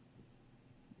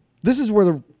 This is where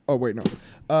the... Oh, wait, no.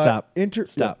 Stop.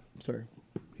 Stop. Sorry.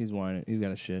 He's whining. He's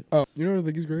got a shit. Oh, you know what I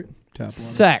think is great? Tap water.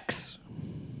 Sex.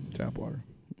 Tap water.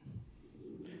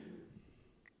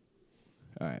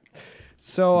 All right.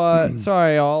 So,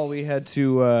 sorry, all. We had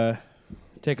to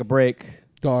take a break.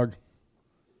 Dog.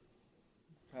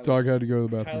 Dog had to go to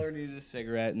the bathroom. Tyler needed a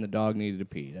cigarette, and the dog needed to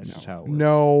pee. That's just how it works.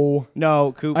 No.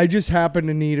 No, Coop. I just happened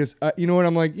to need a... you know what?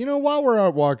 I'm like, while we're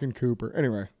out walking Cooper.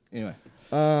 Anyway. Anyway.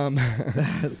 Um,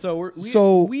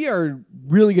 So we are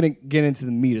really going to get into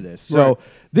the meat of this. So Right.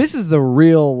 this is the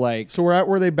real, like... so we're at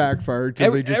where they backfired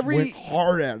because they just went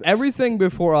hard at it. Everything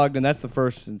before Ogden, that's the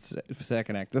first and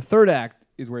second act. The third act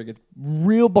is where it gets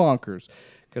real bonkers.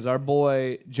 Because our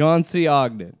boy, John C.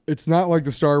 Ogden... It's not like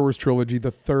the Star Wars trilogy.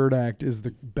 The third act is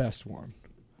the best one.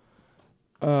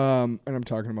 And I'm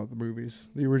talking about the movies.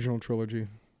 The original trilogy.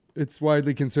 It's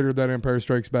widely considered that Empire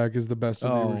Strikes Back is the best of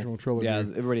the original trilogy. Yeah,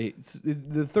 everybody.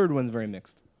 The third one's very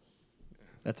mixed.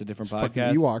 That's a different It's podcast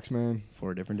fucking Ewoks, man.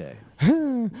 for a different day.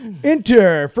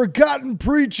 Enter forgotten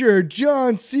preacher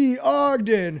John C.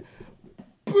 Ogden.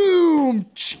 Boom!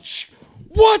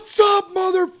 What's up,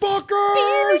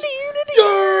 motherfuckers?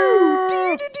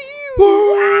 Yeah!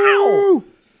 Woo!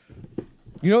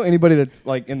 You know, anybody that's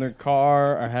like in their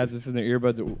car or has this in their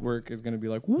earbuds at work is going to be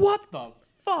like, "What the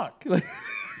fuck?" Like,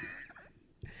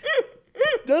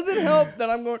 does it help that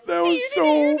I'm going? That was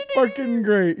so fucking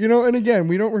great. You know, and again,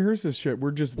 we don't rehearse this shit.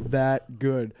 We're just that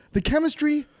good. The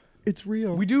chemistry, it's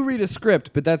real. We do read a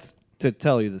script, but that's to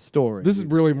tell you the story. This is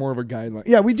really more of a guideline.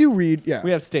 Yeah, we do read. Yeah. We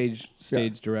have stage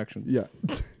direction. Yeah.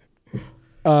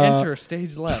 Enter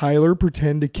stage left. Tyler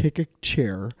pretend to kick a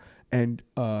chair and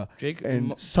Jake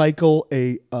cycle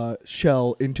a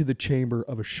shell into the chamber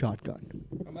of a shotgun.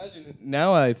 Imagine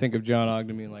now I think of John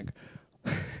Ogden being like,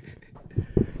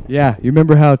 yeah, you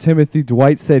remember how Timothy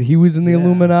Dwight said he was in the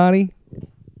Illuminati?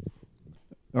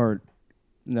 Or,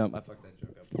 no, I fucked that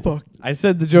joke up. Fuck. I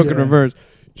said the joke in reverse.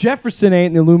 Jefferson ain't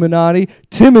in the Illuminati.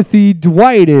 Timothy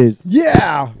Dwight is.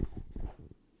 Yeah.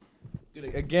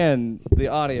 Again, the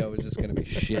audio is just going to be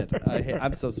shit.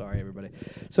 I'm so sorry, everybody.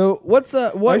 So what's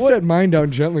I set mine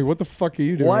down gently. What the fuck are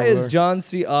you doing? why over is there? John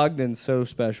C. Ogden so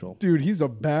special? Dude, he's a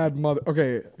bad mother.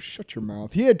 Okay, shut your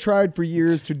mouth. He had tried for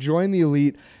years to join the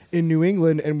elite in New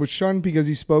England and was shunned because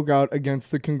he spoke out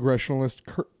against the Congressionalist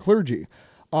clergy.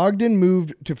 Ogden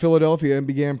moved to Philadelphia and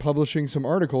began publishing some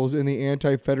articles in the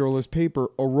anti-federalist paper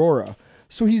Aurora.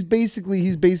 So he's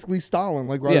basically Stalin,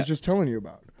 like what I was just telling you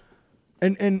about.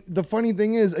 And the funny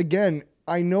thing is, again,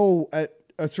 I know at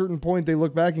a certain point they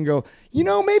look back and go, you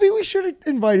know, maybe we should have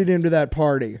invited him to that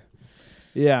party.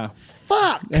 Yeah.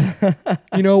 Fuck.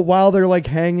 You know, while they're like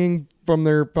hanging from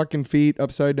their fucking feet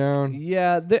upside down.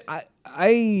 Yeah,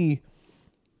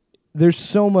 there's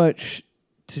so much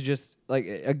to just like.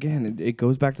 Again, it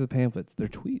goes back to the pamphlets. They're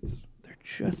tweets. They're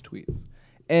just tweets.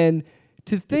 And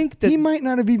to think that He might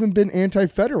not have even been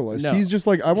anti-federalist. No. He's just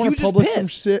like, I He want was to just publish some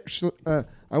pissed. shit.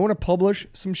 I want to publish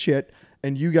some shit,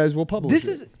 and you guys will publish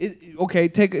this it. is okay.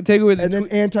 Take away the And then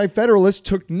anti-federalists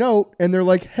took note, and they're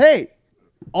like, hey.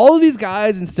 all of these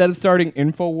guys, instead of starting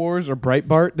InfoWars or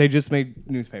Breitbart, they just made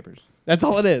newspapers. That's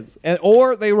all it is,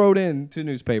 or they wrote into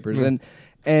newspapers,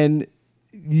 and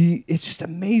it's just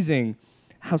amazing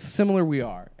how similar we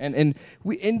are, and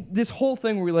this whole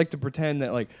thing where we like to pretend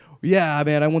that like, yeah,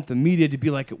 man, I want the media to be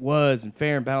like it was and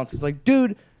fair and balanced. It's like,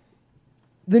 dude,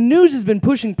 the news has been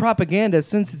pushing propaganda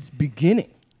since its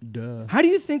beginning. Duh. How do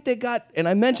you think they got, and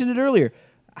I mentioned it earlier,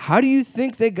 how do you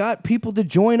think they got people to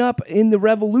join up in the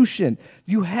revolution?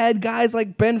 You had guys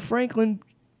like Ben Franklin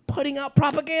putting out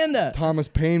propaganda. Thomas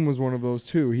Paine was one of those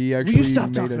too. He Will actually you stop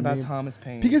made talking a about name. Thomas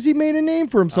Paine? Because he made a name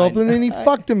for himself, and then he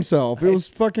fucked himself. It was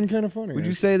fucking kind of funny. Would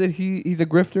you say that he's a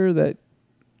grifter? That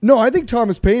No, I think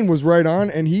Thomas Paine was right on,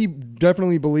 and he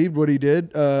definitely believed what he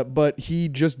did, but he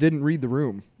just didn't read the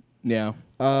room. yeah.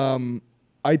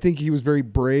 I think he was very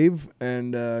brave,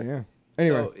 and yeah.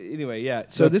 Anyway, yeah.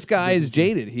 So this guy is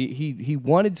jaded. He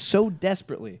wanted so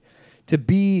desperately to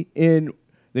be in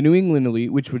the New England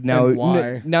elite, which would now And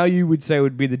why? now you would say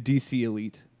would be the DC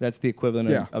elite. That's the equivalent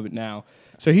Yeah. of it now.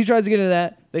 So he tries to get into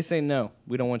that. They say no,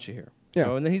 we don't want you here. Yeah.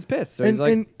 So, and then he's pissed. So And- he's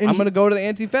like, and I'm he- going to go to the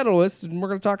Anti-Federalists and we're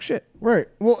going to talk shit. right.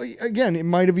 Well, again, it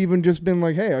might have even just been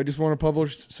like, hey, I just want to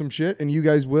publish some shit, and you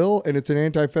guys will, and it's an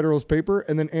anti-federalist paper,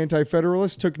 and then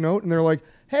anti-federalists took note, and they're like,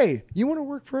 hey, you want to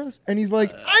work for us? And he's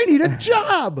like, I need a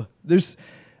job There's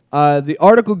the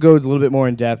article goes a little bit more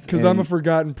in depth because I'm a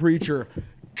forgotten preacher.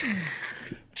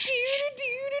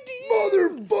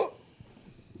 Motherfucker.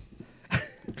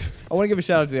 I want to give a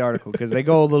shout out to the article because they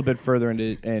go a little bit further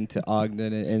into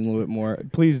Ogden and a little bit more.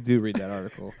 Please do read that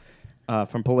article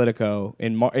from Politico.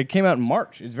 It came out in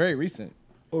March. It's very recent.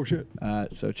 Oh, shit.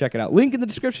 So check it out. Link in the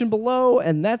description below,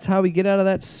 and that's how we get out of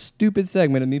that stupid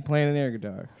segment of me playing an air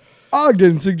guitar.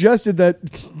 Ogden suggested that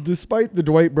despite the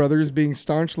Dwight brothers being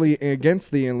staunchly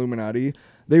against the Illuminati,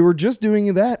 they were just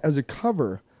doing that as a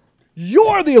cover.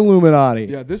 You're the Illuminati.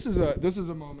 Yeah, this is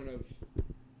a moment of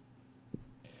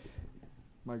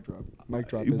mic drop. Mic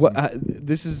drop.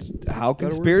 This is how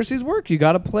conspiracies work. You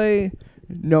got to play.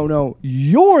 No,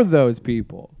 you're those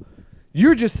people.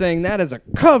 You're just saying that as a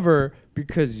cover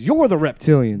because you're the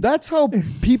reptilians. That's how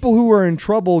people who are in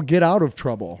trouble get out of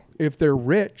trouble if they're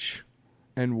rich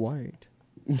and white.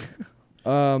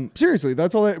 Seriously,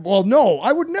 that's all. Well, no,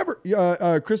 I would never.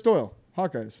 Chris Doyle,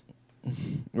 Hawkeyes.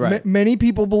 right. Many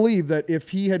people believe that if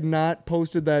he had not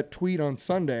posted that tweet on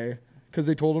Sunday because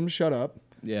they told him to shut up,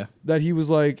 Yeah. that he was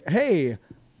like, hey,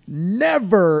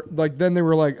 never, like, then they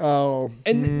were like, oh.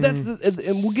 And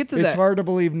and we'll get to It's that. hard to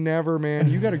believe never, man.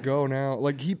 You got to go now.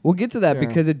 Like, We'll get to that Yeah.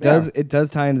 because it does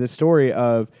tie into the story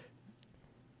of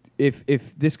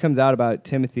if this comes out about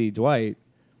Timothy Dwight,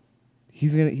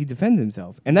 he defends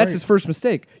himself, and that's Right. his first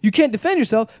mistake. You can't defend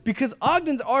yourself because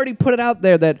Ogden's already put it out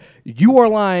there that you are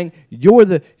lying. You're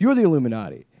the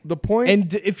Illuminati. the point,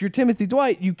 And if you're Timothy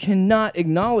Dwight, you cannot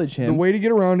acknowledge him. the way to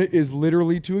get around it is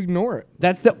literally to ignore it.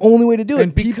 That's the only way to do it.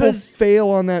 And people because fail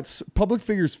on that. Public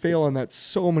figures fail on that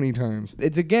so many times.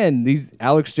 it's again these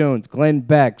Alex Jones, Glenn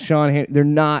Beck, Sean they're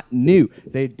not new.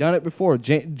 They've done it before.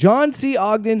 John C.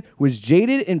 Ogden was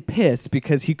jaded and pissed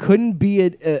because he couldn't be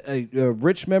a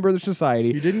rich member of the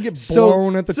society. He didn't get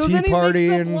blown at the so Tea then Party he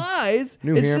makes in up lies.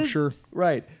 New It says- Hampshire.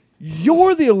 right.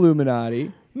 You're the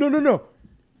Illuminati No.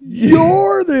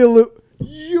 You're the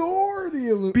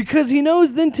Illuminati. because he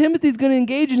knows then Timothy's going to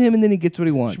engage in him and then he gets what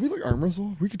he wants. Should we like arm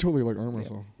wrestle? We could totally like arm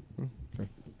wrestle. Okay.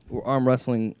 We're arm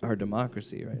wrestling our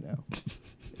democracy right now,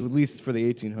 at least for the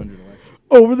 1800 election.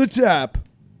 Over the tap.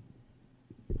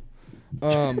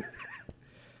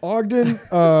 Ogden,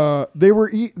 they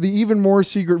were the even more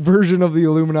secret version of the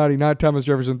Illuminati, not Thomas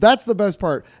Jefferson. That's the best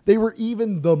part. They were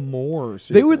even the more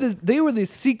secret. They were the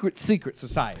secret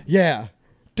society. Yeah.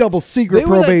 Double secret They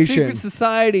were that probation. secret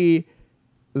society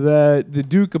that the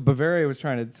Duke of Bavaria was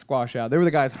trying to squash out. They were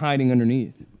the guys hiding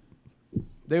underneath.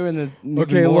 They were in the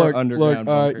Okay, more look, underground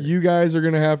bunker. you guys are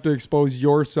going to have to expose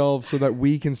yourselves so that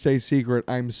we can stay secret.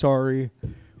 I'm sorry,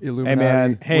 Illuminati.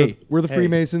 man, hey, we're the hey.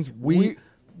 Freemasons.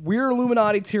 We're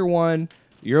Illuminati tier 1.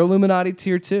 You're Illuminati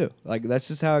tier 2. Like, that's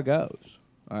just how it goes.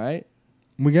 All right?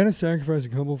 We got to sacrifice a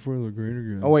couple for the greater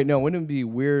good. Oh, wait, no. Wouldn't it be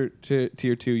we're tier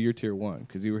 2, you're tier 1?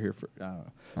 Because you were here for, I don't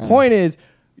know. Point is,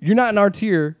 you're not in our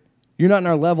tier. You're not in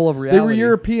our level of reality. They were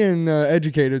European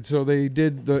educated, so they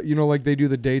did like they do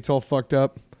the dates all fucked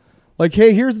up. Like,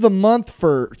 hey, here's the month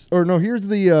first, or no, here's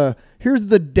the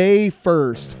day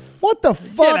first. What the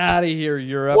fuck? Get out of here,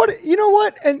 Europe. What? You know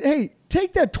what? And hey,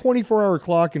 take that 24-hour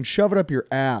clock and shove it up your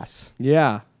ass.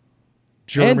 Yeah.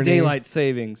 Germany. And daylight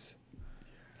savings.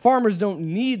 Farmers don't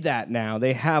need that now.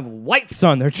 They have lights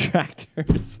on their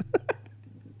tractors.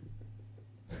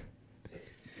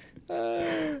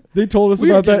 They told us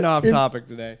We're about getting that. off in- topic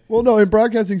today. Well, no, in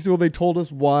broadcasting school, they told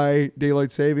us why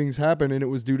daylight savings happened, and it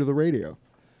was due to the radio.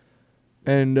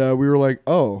 And we were like,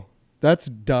 oh, that's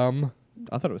dumb.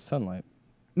 I thought it was sunlight.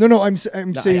 No, I'm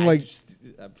saying like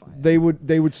I'm fine. they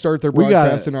would start their We gotta-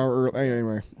 broadcast an hour early.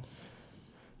 Anyway,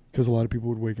 because a lot of people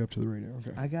would wake up to the radio.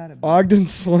 Okay. I got it. Ogden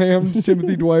slammed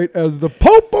Timothy Dwight as the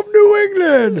Pope of New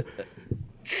England.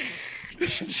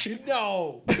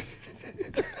 No.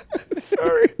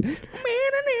 Sorry.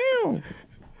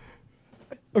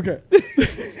 Okay.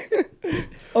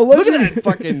 Look at that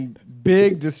fucking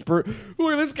big Look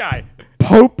at this guy.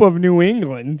 Pope of New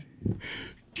England.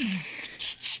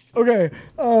 Okay.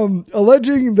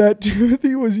 Alleging that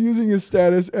Timothy was using his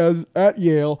status as at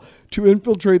Yale to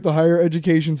infiltrate the higher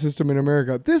education system in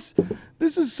America. This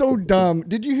is so dumb.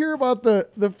 Did you hear about the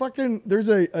fucking? There's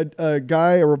a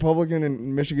guy, a Republican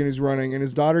in Michigan, who's running, and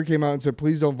his daughter came out and said,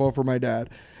 "Please don't vote for my dad."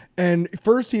 And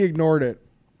first he ignored it,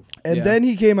 and Yeah. then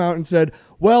he came out and said,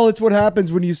 "Well, it's what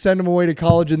happens when you send them away to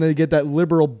college and they get that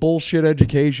liberal bullshit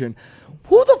education."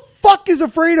 Who the fuck is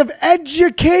afraid of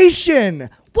education?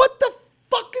 What the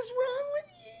fuck is wrong with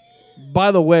you?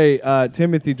 By the way,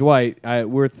 Timothy Dwight,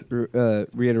 worth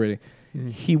reiterating,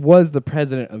 he was the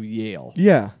president of Yale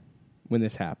Yeah. when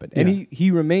this happened. And Yeah.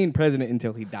 he remained president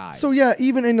until he died. So yeah,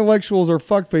 even intellectuals are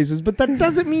fuckfaces, but that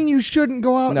doesn't mean you shouldn't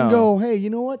go out No. and go, hey, you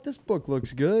know what? This book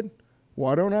looks good.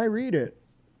 Why don't I read it?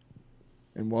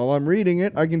 And while I'm reading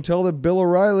it, I can tell that Bill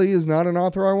O'Reilly is not an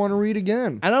author I want to read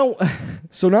again. I don't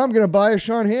So now I'm going to buy a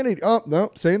Sean Hannity. Oh,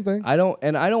 no, same thing. I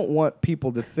don't want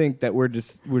people to think that we're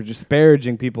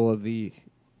disparaging people of the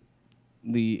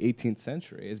 18th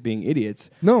century as being idiots.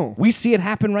 No. We see it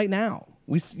happen right now.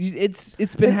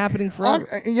 It's been happening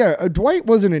forever. Dwight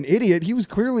wasn't an idiot. He was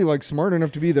clearly like smart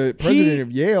enough to be the president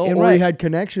of Yale, and or right. he had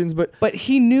connections, but But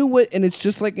he knew what, and it's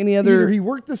just like any other. either he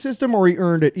worked the system or he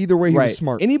earned it. Either way, he right. was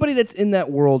smart. Anybody that's in that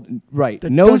world, right, That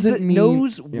knows doesn't mean-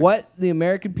 knows yeah. what the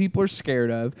American people are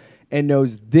scared of, and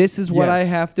knows this is what I Yes.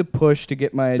 have to push to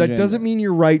get my agenda. That doesn't mean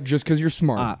you're right just because you're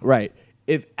smart. Right.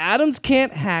 If Adams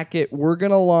can't hack it, we're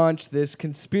gonna launch this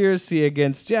conspiracy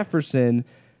against Jefferson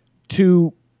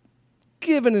to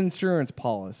give an insurance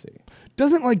policy.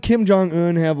 Doesn't like Kim Jong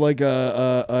Un have like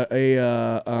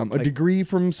a degree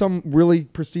from some really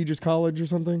prestigious college or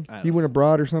something? I don't He went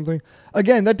abroad or something.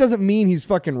 Again, that doesn't mean he's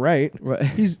fucking right. Right.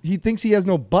 He thinks he has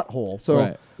no butthole. So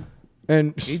Right.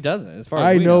 and He doesn't, as far as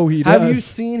I we know he Have you does.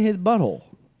 seen his butthole?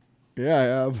 yeah, I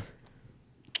have.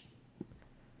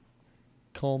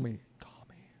 Call me.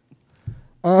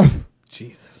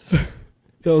 Jesus.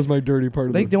 That was my dirty part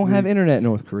of They the don't have week. internet in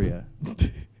North Korea.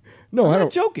 No, I I'm not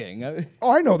don't. joking. Oh,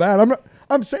 I know that.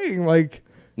 I'm saying like,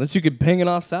 Unless you could ping it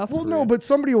off South well, Korea. no, but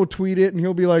somebody will tweet it and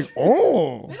he'll be like,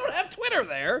 oh, They don't have Twitter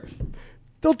there.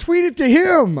 they'll tweet it to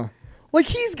him. Like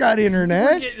he's got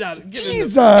internet. Get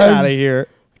Jesus. out of here.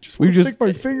 We We just just stick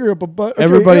my finger up a butt. Okay,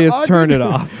 everybody yeah, has turned it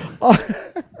off.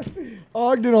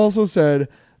 Ogden also said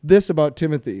this about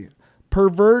Timothy: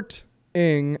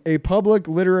 perverting a public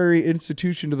literary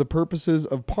institution to the purposes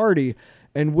of party,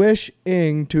 and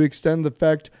wishing to extend the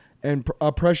effect and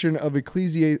oppression of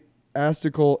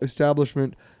ecclesiastical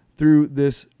establishment through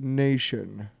this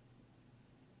nation.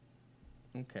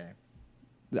 Okay.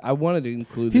 I wanted to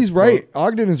include. He's this right. quote.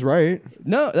 Ogden is right.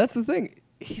 No, that's the thing.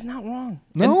 He's not wrong.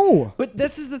 No. But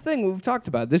this is the thing we've talked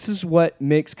about. This is what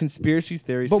makes conspiracy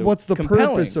theories. But so what's the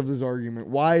compelling. purpose of this argument?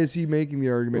 Why is he making the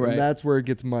argument? Right. And that's where it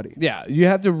gets muddy. Yeah, you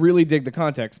have to really dig the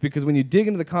context because when you dig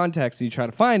into the context and you try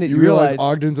to find it, You you realize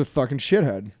realize Ogden's a fucking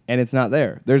shithead. and it's not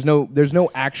there. There's no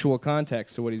actual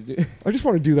context to what he's doing. I just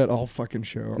want to do that all fucking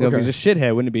show. No, if he's a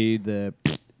shithead, wouldn't it be the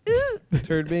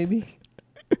turd baby?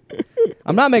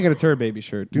 I'm not making a turd baby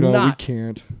shirt. Do no, not we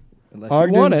can't. unless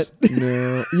you want it.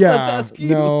 No. Yeah. Let's ask you.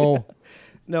 No.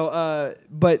 No,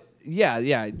 but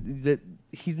yeah,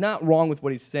 he's not wrong with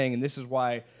what he's saying, and this is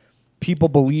why people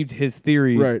believed his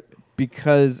theories. Right.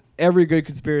 Because every good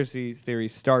conspiracy theory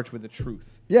starts with the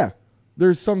truth. Yeah.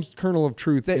 There's some kernel of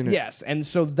truth in it. Yes, and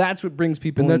so that's what brings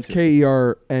people And that's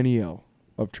into KERNEL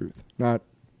of truth, not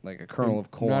like a kernel of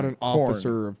corn. not an corn,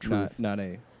 officer of truth. Not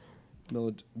a.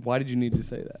 Why did you need to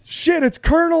say that? shit. It's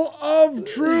kernel of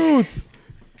truth.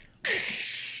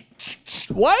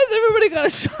 Why has everybody got a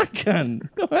shotgun?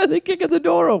 Why are they kicking the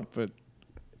door open?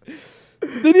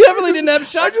 They definitely didn't have I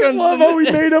shotguns. just love how we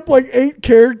made up like 8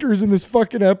 characters in this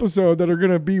fucking episode that are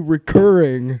gonna be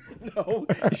recurring. No,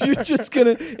 you're just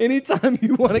gonna. Anytime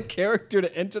you want a character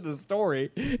to enter the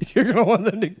story, you're gonna want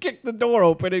them to kick the door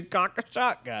open and cock a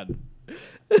shotgun.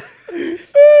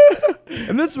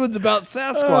 And this one's about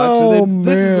Sasquatch. Oh, and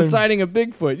this is the man. sighting of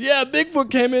Bigfoot. Yeah, Bigfoot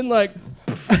came in like.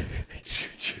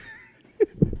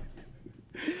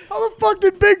 How the fuck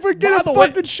did Bigfoot get By a the way,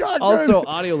 fucking shotgun? Also,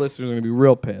 audio listeners are gonna be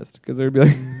real pissed because they're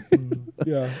gonna be like,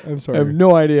 yeah, I'm I sorry. have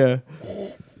no idea.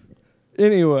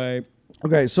 Anyway,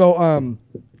 Okay, so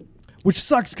which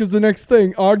sucks because the next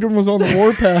thing Ogden was on the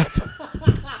warpath.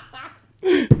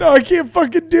 No, I can't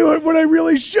fucking do it when I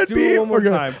really should Do be. it one more Okay.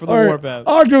 time for the All right. warpath.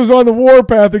 Ogden was on the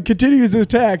warpath and continues his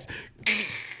attacks.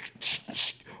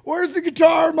 Where's the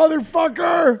guitar,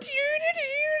 motherfucker?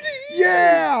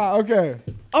 Yeah. Okay.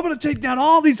 I'm gonna take down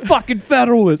all these fucking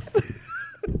Federalists.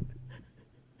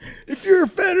 If you're a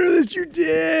Federalist, you're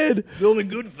dead. The only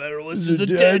good Federalist He's a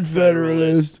dead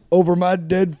Federalist. Over my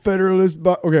dead Federalist.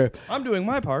 Okay. I'm doing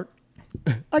my part.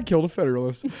 I killed a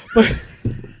Federalist. But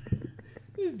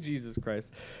Jesus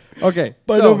Christ. Okay,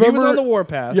 By so he was November- on the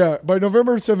warpath. yeah, by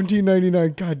November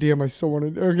 1799, god damn, I so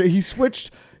wanted. Okay, he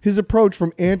switched his approach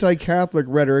from anti-Catholic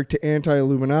rhetoric to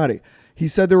anti-Illuminati. He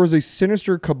said there was a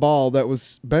sinister cabal that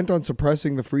was bent on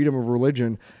suppressing the freedom of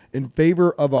religion in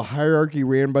favor of a hierarchy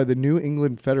ran by the New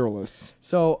England Federalists.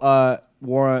 So,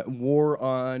 war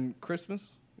on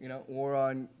Christmas. You know, war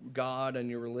on God and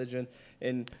your religion,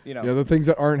 and you know, Yeah, the things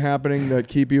that aren't happening that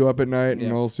keep you up at night and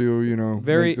Yeah. also, you know,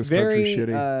 very, make this very, country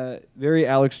shitty. very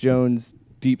Alex Jones,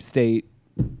 deep state.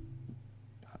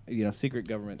 You know, secret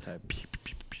government type.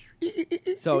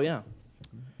 So yeah.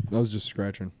 I was just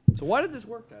scratching. So why did this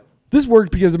work, Dad? This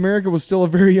worked because America was still a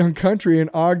very young country and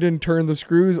Ogden turned the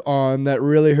screws on that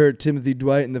really hurt Timothy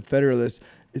Dwight and the Federalists.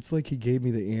 It's like he gave me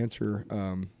the answer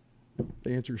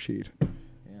sheet.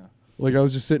 Yeah. Like I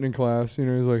was just sitting in class, you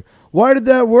know, he's like, "Why did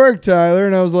that work, Tyler?"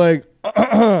 And I was like,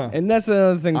 And that's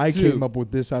another thing I too. came up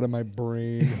with this out of my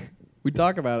brain. We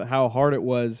talk about how hard it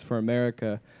was for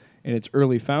America in its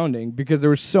early founding because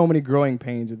there were so many growing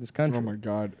pains with this country. Oh my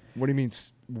god. What do you mean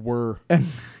were?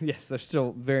 Yes, there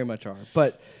still very much are.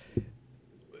 But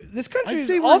this country I'd is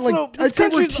say we're also like this I'd say we're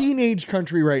country's- teenage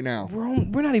country right now.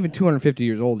 we're not even 250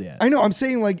 years old yet. I know, I'm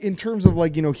saying like in terms of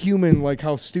like, you know, human, like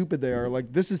how stupid they are.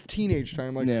 Like this is teenage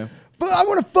time. Like Yeah. I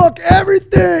want to fuck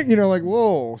everything. You know, like,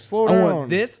 whoa, slow I down. want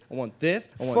this. I want this.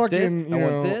 I want Fucking, this. you I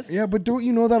know, want this. Yeah, but don't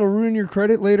you know that'll ruin your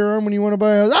credit later on when you want to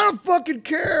buy a house? I don't fucking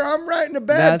care. I'm writing a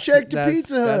bad check to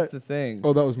Pizza Hut. That's the thing.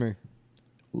 Oh, that was me.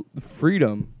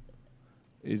 Freedom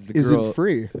is the Is girl, it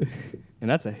free? and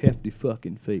that's a hefty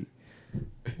fucking fee.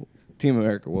 Team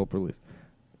America will release.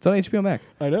 It's on HBO Max.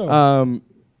 I know.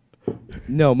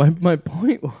 No, my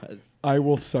point was I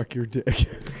will suck your dick.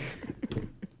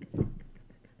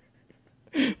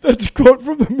 That's a quote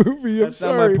from the movie. I'm That's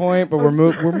not sorry. my point, but we're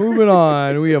moving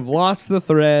on. We have lost the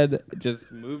thread.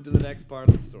 Just move to the next part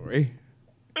of the story.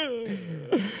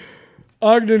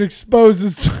 Ogden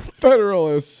exposes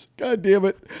Federalists. God damn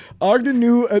it. Ogden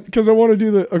knew, because I want to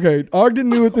do the, okay, Ogden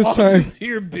knew at this time. Ogden's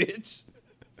here, bitch.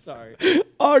 Sorry.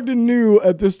 Ogden knew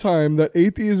at this time that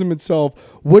atheism itself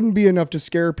wouldn't be enough to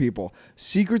scare people.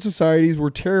 Secret societies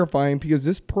were terrifying because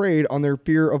this preyed on their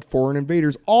fear of foreign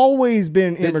invaders. Always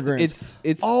been immigrants.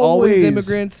 It's always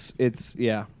immigrants.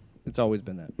 It's always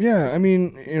been that. Yeah, I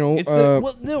mean,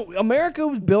 America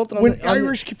was built on when the, on the-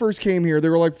 Irish first came here, they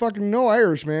were like, fucking no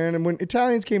Irish, man. And when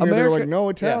Italians came here, they were like, no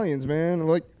Italians, man.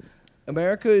 Like,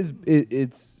 America is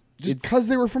it's just because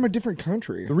they were from a different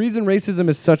country. the reason racism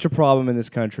is such a problem in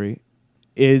this country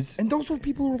is And those were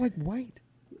people who were like white.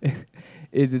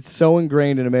 is it's so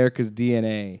ingrained in America's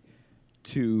DNA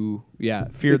to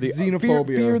fear It's the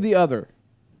xenophobia. fear the other.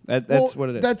 That's what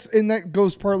it is. That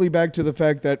goes partly back to the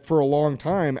fact that for a long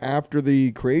time after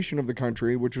the creation of the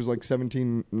country, which was like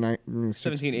 1780s,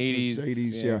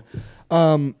 80s, yeah.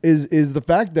 is the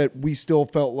fact that we still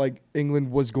felt like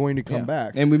England was going to come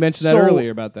back. And we mentioned that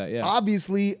earlier about that. Yeah.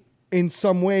 Obviously, in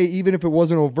some way, even if it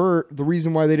wasn't overt, the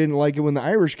reason why they didn't like it when the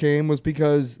Irish came was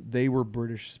because they were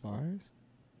British spies.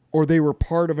 Or they were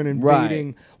part of an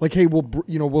invading, like, hey,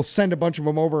 we'll send a bunch of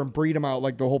them over and breed them out,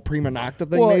 like the whole prima nocta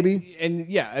thing, maybe. And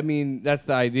I mean that's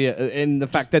the idea, and the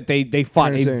fact that they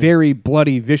fought Kinda a same. very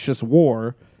bloody, vicious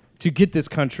war to get this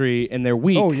country, and they're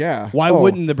weak. Oh yeah. Why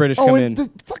wouldn't the British come in? The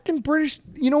fucking British.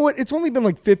 You know what? It's only been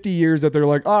like 50 years that they're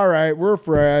like, all right, we're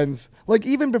friends. Like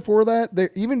even before that,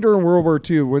 even during World War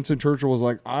II, Winston Churchill was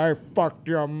like, I fucked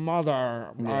your mother,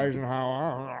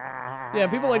 Eisenhower. Yeah,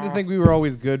 people like to think we were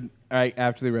always good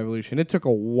after the revolution. It took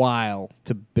a while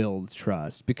to build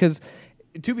trust because,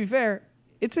 to be fair,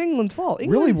 it's England's fault.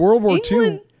 Really, World War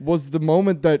II was the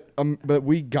moment that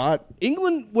we got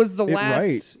England was the it last.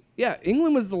 right. Yeah,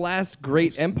 England was the last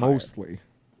great empire. mostly.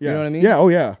 Yeah. You know what I mean? Yeah. Oh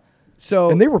yeah. So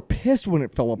And they were pissed when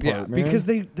it fell apart. yeah, man. because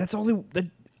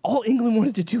all England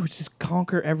wanted to do was just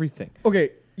conquer everything.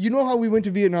 Okay, you know how we went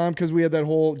to Vietnam because we had that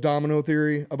whole domino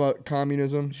theory about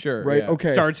communism? Sure, Right? yeah.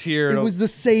 Okay. Starts here, It it'll- was the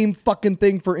same fucking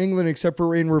thing for England except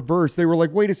for in reverse. They were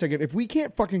like, wait a second, if we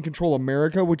can't fucking control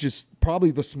America, which is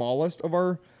probably the smallest of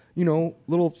our,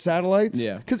 little satellites.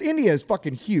 Yeah. Because India is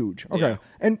fucking huge. Okay. Yeah.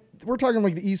 And we're talking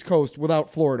like the East Coast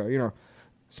without Florida,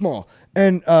 small.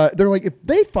 And they're like,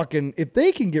 if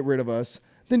they can get rid of us,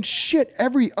 then shit,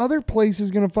 every other place is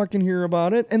gonna fucking hear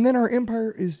about it, and then our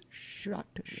empire is shot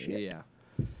to shit. Yeah.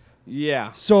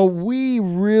 Yeah. So we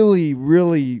really,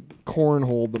 really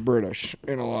cornholed the British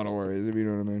in a lot of ways, if you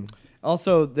know what I mean.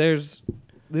 Also, there's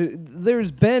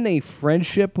been a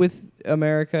friendship with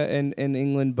America and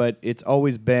England, but it's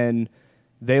always been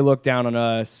they look down on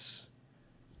us.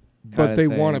 But they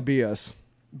want to to be us.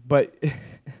 But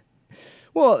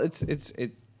well,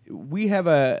 we have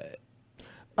a.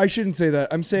 I shouldn't say that.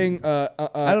 I'm saying I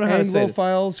don't know how to say this.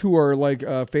 Anglophiles who are like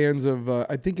fans of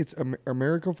I think it's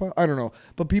Americophile. I don't know,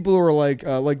 but people who are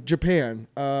like Japan.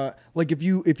 Like if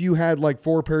you had like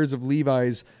 4 pairs of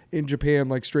Levi's in Japan,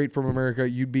 like straight from America,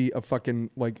 you'd be a fucking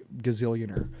like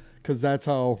gazillionaire because that's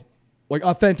how like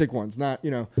authentic ones, not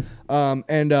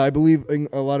And I believe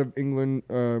a lot of England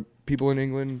people in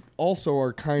England also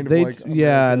are kind of like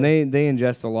yeah, and America. they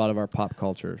ingest a lot of our pop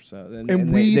culture. So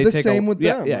And we they the take same with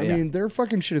yeah, them. Yeah, I yeah. mean, their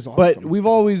fucking shit is awesome. But we've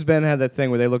always had that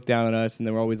thing where they look down on us and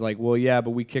they were always like, well, yeah,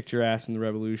 but we kicked your ass in the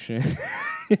revolution.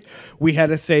 We had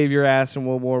to save your ass in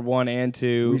World War I and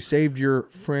II. We saved your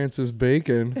Francis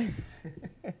Bacon.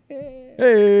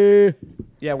 Hey,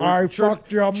 Yeah, I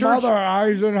fucked your mother,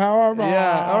 Eisenhower.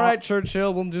 Yeah, all right,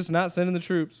 Churchill. We'll just not send in the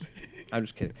troops. I'm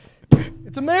just kidding.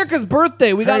 It's America's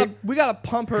birthday. We gotta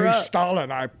pump her up. Stalin,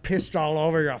 I pissed all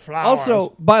over your flowers.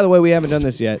 Also, by the way, we haven't done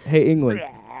this yet. Hey, England,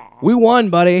 we won,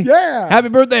 buddy. Yeah. Happy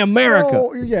birthday, America.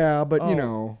 Oh, yeah, but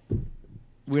Oh.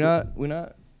 We're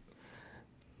not.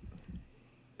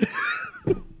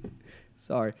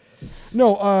 Sorry.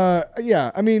 No,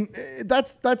 yeah. I mean,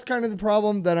 that's kind of the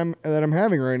problem that I'm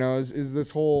having right now is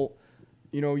this whole,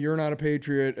 you're not a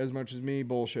patriot as much as me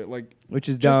bullshit. Like, Which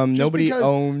is dumb. Nobody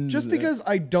owns. Just because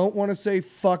I don't want to say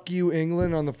fuck you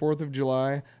England on the 4th of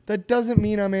July, that doesn't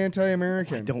mean I'm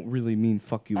anti-American. I don't really mean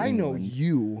fuck you. I know England.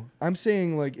 you. I'm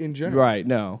saying like in general. Right?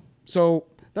 No. So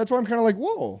that's why I'm kind of like,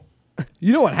 whoa.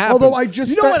 You know what happened? Although I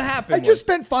just know what happened. I just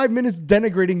spent 5 minutes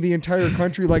denigrating the entire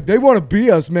country. Like they want to be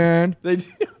us, man. They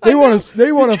They want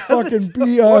to fucking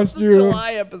be us, dude.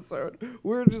 July episode.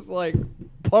 We're just like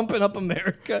pumping up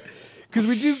America because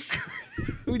we do.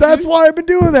 That's why I've been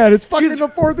doing that. It's fucking the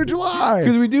 4th of July.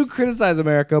 Because we do criticize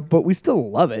America, but we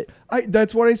still love it.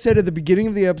 That's what I said at the beginning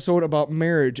of the episode about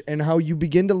marriage and how you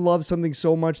begin to love something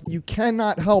so much that you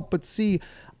cannot help but see.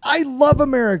 I love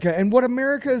America and what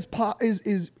America is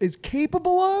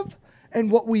capable of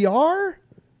and what we are.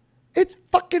 It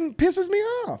fucking pisses me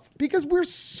off because we're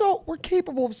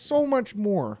capable of so much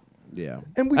more. Yeah.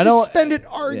 And we just spend it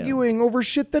arguing over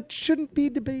shit that shouldn't be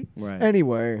debates. Right.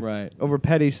 Anyway. Right. Over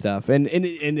petty stuff. And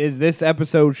as this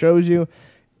episode shows you,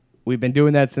 we've been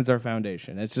doing that since our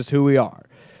foundation. It's just who we are.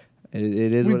 It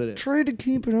is what it is. We tried to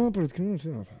keep it up, but it's kind of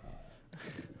tough.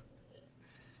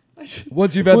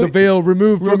 Once you've had the veil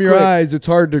removed from your quick. eyes, it's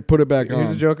hard to put it back Here's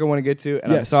on. a joke I want to get to,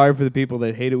 and I'm Yes. sorry for the people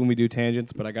that hate it when we do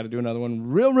tangents, but I got to do another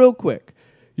one real quick.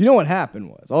 You know what happened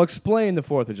was, I'll explain the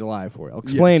 4th of July for you. I'll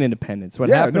explain Yes. independence. What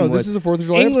Yeah, happened no, was this is a 4th of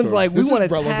July England's episode. like, This is we want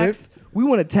to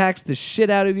relevant. tax the shit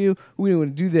out of you. We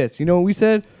want to do this. You know what we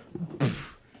said?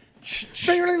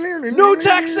 No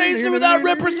taxation without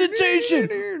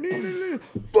representation.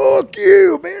 Fuck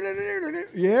you.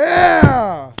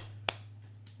 Yeah.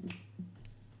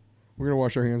 We're going to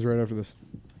wash our hands right after this.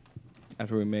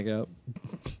 After we make out.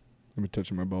 I'm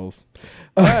touching my balls.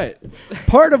 All right.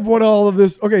 Part of what all of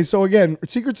this. Okay, so again,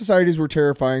 secret societies were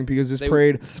terrifying because this They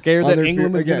preyed were scared on that their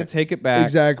England was again, going to take it back.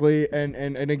 Exactly, and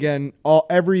again,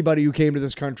 everybody who came to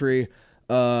this country,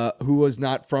 who was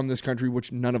not from this country,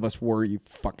 which none of us were, you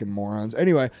fucking morons.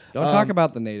 Anyway, Don't talk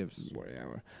about the natives.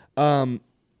 whatever.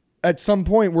 At some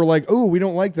point, we're like, oh, we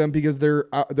don't like them because they're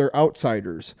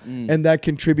outsiders, and that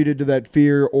contributed to that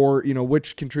fear, or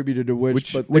which contributed to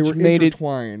which, but they were made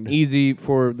intertwined. it easy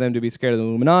for them to be scared of the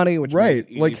Illuminati. Which Right, made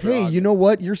it easy like, for hey, Ogden. you know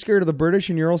what? You're scared of the British,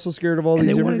 and you're also scared of all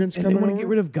these immigrants and coming they want over. to get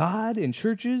rid of God and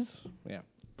churches. Yeah,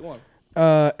 go on.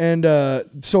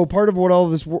 So part of what all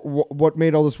this, what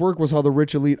made all this work was how the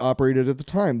rich elite operated at the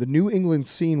time. The New England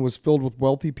scene was filled with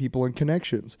wealthy people and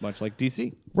connections. Much like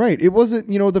DC. Right. It wasn't,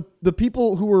 the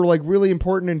people who were like really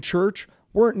important in church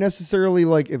weren't necessarily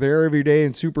like there every day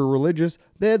and super religious.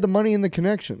 They had the money and the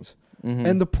connections.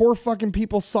 And the poor fucking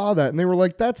people saw that and they were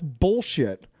like, that's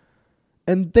bullshit.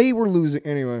 And they were losing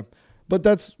anyway. But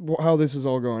that's how this is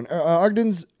all going.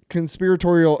 Ogden's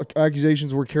conspiratorial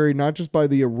accusations were carried not just by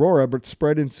the Aurora, but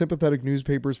spread in sympathetic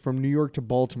newspapers from New York to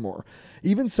Baltimore.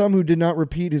 Even some who did not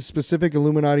repeat his specific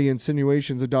Illuminati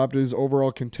insinuations adopted his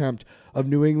overall contempt of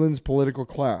New England's political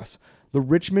class. The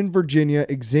Richmond, Virginia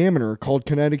Examiner called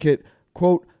Connecticut,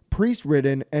 quote,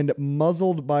 priest-ridden and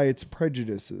muzzled by its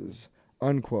prejudices,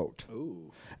 unquote.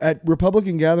 Ooh. At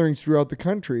Republican gatherings throughout the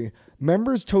country,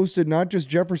 members toasted not just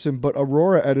Jefferson, but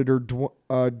Aurora editor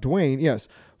Duane,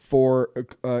 for,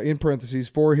 in parentheses,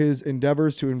 for his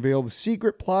endeavors to unveil the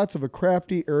secret plots of a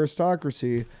crafty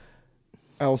aristocracy,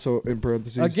 also in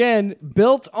parentheses. Again,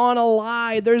 built on a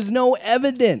lie. There's no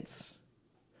evidence.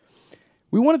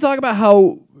 We want to talk about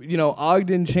how,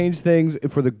 Ogden changed things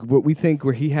for what we think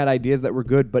where he had ideas that were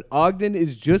good, but Ogden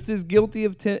is just as guilty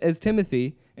as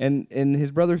Timothy and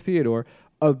his brother Theodore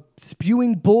of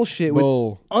spewing bullshit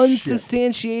with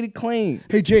unsubstantiated claims.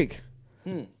 Hey, Jake,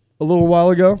 a little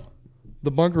while ago, the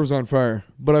bunker was on fire,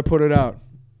 but I put it out.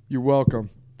 You're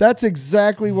welcome. That's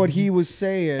exactly what he was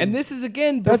saying. And this is,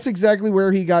 again... That's exactly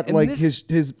where he got,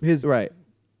 his... Right.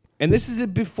 And this is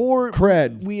before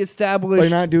cred we established... by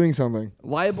not doing something.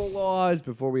 Libel laws,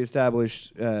 before we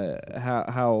established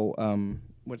how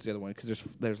what's the other one? Because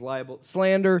there's libel,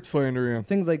 slander, yeah.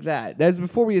 things like that. That's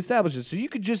before we established it. So you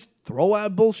could just throw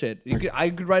out bullshit. I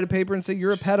could write a paper and say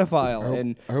you're a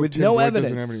pedophile, I hope with Tim no Dwight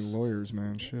evidence. doesn't have any lawyers,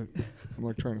 man. Shit. I'm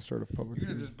like trying to start a public.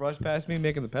 You just brush past me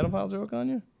making the pedophile joke on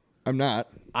you. I'm not.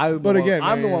 I'm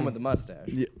the one with the mustache.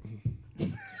 Yeah.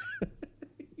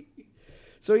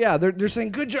 So yeah, they're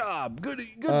saying good job, good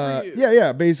for you.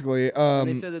 Yeah, basically. And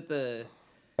they said that the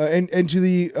and to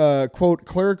the quote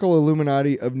clerical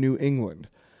Illuminati of New England.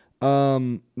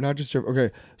 Not just okay.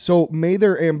 So may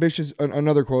their ambitious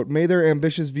another quote, may their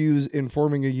ambitious views in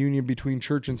forming a union between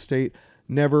church and state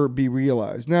never be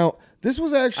realized. Now, this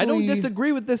was actually I don't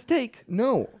disagree with this take.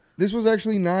 No. This was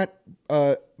actually not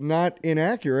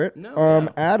inaccurate. No.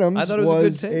 Adams I thought it was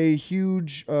was a good a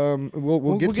huge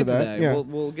we'll get to that. Yeah.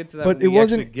 We'll get to that. But when it we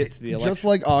wasn't actually get to the election. just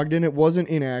like Ogden, it wasn't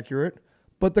inaccurate,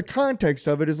 but the context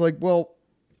of it is like, well,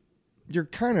 you're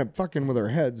kind of fucking with our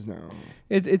heads now.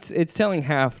 It's telling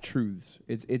half truths.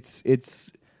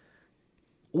 It's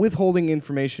withholding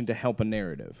information to help a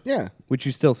narrative. Yeah. Which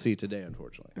you still see today,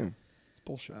 unfortunately. Yeah. It's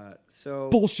bullshit.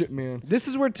 Bullshit, man. This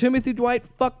is where Timothy Dwight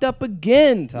fucked up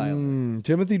again, Tyler.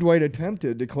 Timothy Dwight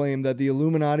attempted to claim that the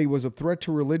Illuminati was a threat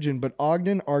to religion, but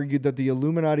Ogden argued that the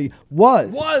Illuminati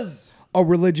was a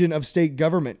religion of state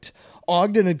government.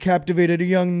 Ogden had captivated a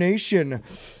young nation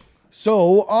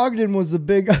So Ogden was the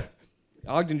big.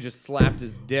 Ogden just slapped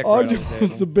his dick right on the Ogden table.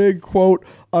 was the big quote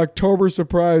October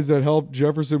surprise that helped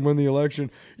Jefferson win the election.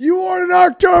 You want an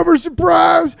October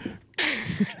surprise?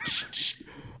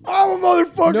 I'm a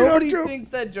motherfucking Nobody October. thinks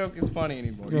that joke is funny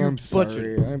anymore. I'm You sorry.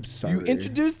 butchered it. I'm sorry. You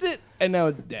introduced it, and now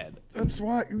it's dead. That's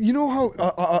why. You know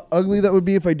how ugly that would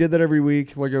be if I did that every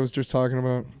week, like I was just talking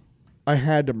about. I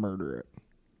had to murder it.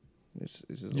 It's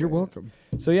just the You're way it is. welcome.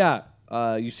 So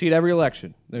yeah, you see it every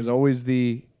election. There's always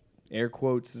the air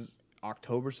quotes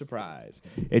October surprise.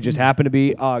 It just happened to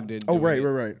be Ogden. Oh, doing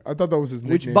right. it. I thought that was his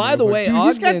nickname. Which, by I was the like, way, dude,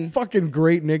 he's got Ogden- fucking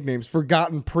great nicknames.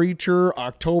 Forgotten Preacher,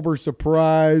 October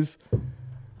Surprise.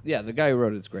 Yeah, the guy who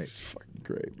wrote it's great. Fucking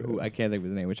great. Who I can't think of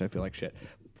his name, which I feel like shit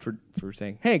for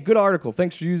saying, "Hey, good article.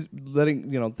 Thanks for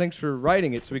thanks for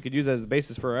writing it so we could use it as the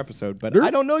basis for our episode." But I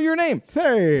don't know your name.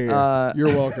 Hey, Uh, you're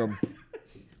welcome.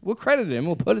 We'll credit him.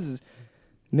 We'll put his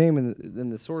name in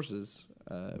the sources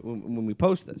when we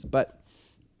post this. But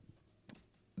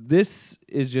this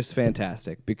is just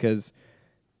fantastic because,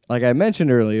 like I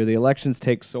mentioned earlier, the elections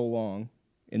take so long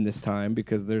in this time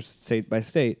because they're state by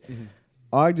state. Mm-hmm.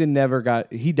 Ogden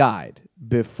he died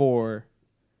before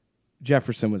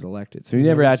Jefferson was elected. So he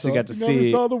never actually got to see. Never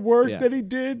saw the work Yeah. that he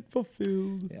did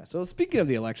fulfilled. Yeah. So speaking of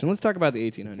the election, let's talk about the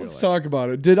 1800 Let's election. talk about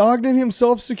it. Did Ogden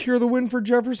himself secure the win for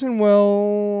Jefferson?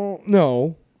 Well,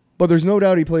 no. But there's no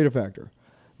doubt he played a factor.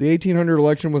 The 1800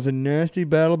 election was a nasty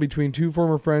battle between two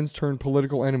former friends turned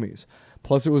political enemies.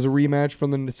 Plus, it was a rematch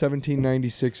from the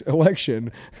 1796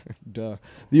 election. Duh.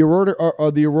 The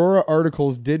Aurora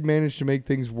articles did manage to make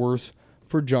things worse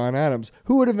for John Adams,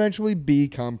 who would eventually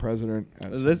become president.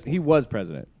 He was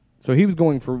president. So he was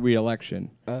going for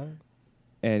re-election.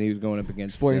 And he was going up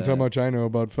against... Explains how much I know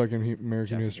about fucking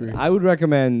American history. I would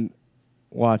recommend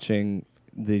watching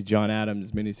the John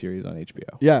Adams miniseries on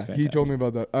HBO. Yeah, It's he told me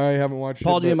fantastic. about that. I haven't watched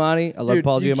Paul it. but- Giamatti. I love Dude,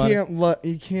 Paul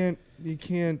Giamatti. You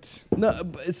can't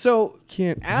No, so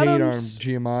hate on Adams-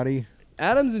 Giamatti.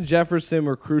 Adams and Jefferson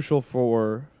were crucial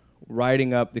for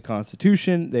writing up the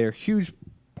Constitution. They are huge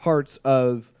parts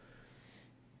of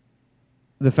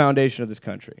the foundation of this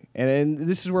country. And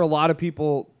this is where a lot of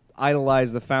people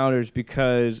idolize the founders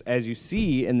because, as you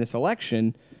see in this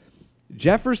election,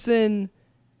 Jefferson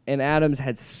and Adams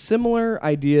had similar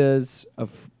ideas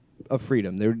of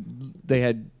freedom. They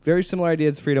had very similar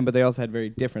ideas of freedom, but they also had very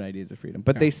different ideas of freedom.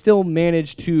 But they still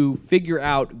managed to figure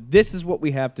out this is what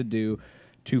we have to do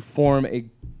to form a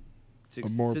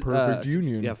more perfect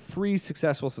union. Yeah, free,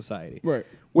 successful society. Right.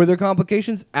 Were there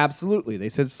complications? Absolutely. They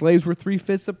said slaves were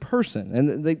 3/5 a person,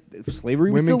 and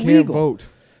slavery was Women still can't legal. vote.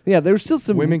 Yeah, there's still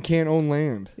some Women can't own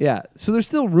land. Yeah, so there's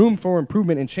still room for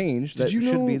improvement and change that Did you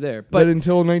should know be there. But But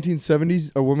until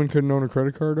 1970s, a woman couldn't own a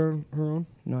credit card on her own.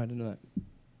 no, I didn't know that.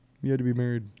 You had to be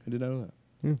married. I did not know that.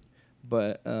 Hmm.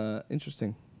 But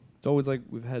interesting. It's always like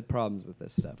we've had problems with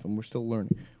this stuff, and we're still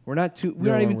learning. We're not No,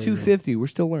 even we 250. We're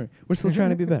still learning. We're still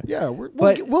trying to be better. Yeah,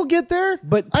 But- we'll get there.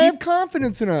 but I have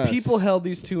confidence in us. People held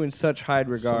these two in such high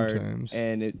regard, Sometimes.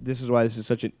 and this is why this is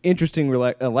such an interesting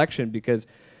election because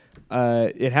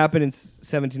it happened in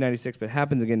 1796, but it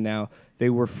happens again now. They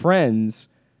were friends,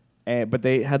 but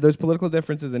they had those political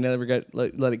differences and never got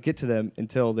let it get to them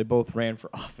until they both ran for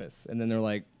office, and then they're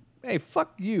like, "Hey,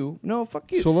 fuck you! No,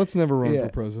 fuck you!" So let's never run Yeah. for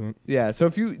president. Yeah, so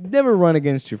if you never run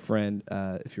against your friend,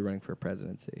 if you're running for a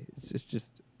presidency, it's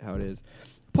just how it is.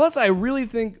 Plus, I really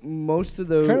think most of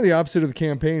those It's kind of the opposite of the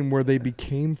campaign where they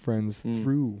became friends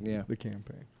through yeah. the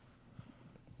campaign.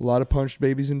 A lot of punched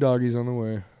babies and doggies on the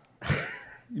way.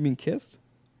 You mean kissed?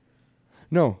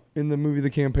 No, in the movie The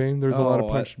Campaign, there's a lot of Oh,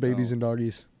 punched babies and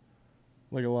doggies.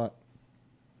 Like a lot.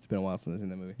 It's been a while since I've seen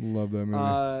that movie. Love that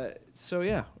movie. So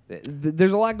yeah,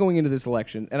 there's a lot going into this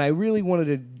election, and I really wanted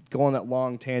to go on that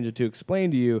long tangent to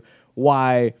explain to you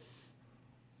why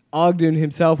Ogden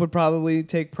himself would probably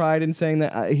take pride in saying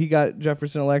that he got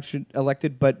Jefferson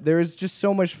elected, but there is just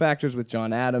so much factors with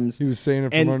John Adams. He was saying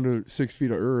it and- from under 6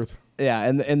 feet of earth. Yeah,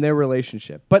 and their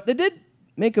relationship. But they did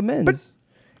make amends.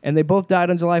 And they both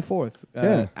died on July 4th,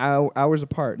 hours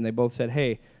apart. And they both said,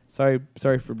 "Hey, sorry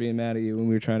for being mad at you when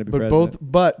we were trying to be But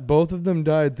president." both of them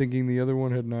died thinking the other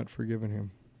one had not forgiven him.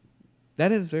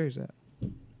 That is very sad.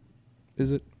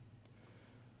 Is it?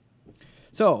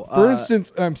 So, For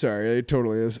instance, I'm sorry, it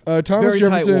totally is. Thomas Very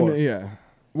tight Jefferson, war.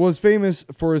 was famous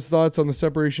for his thoughts on the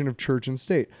separation of church and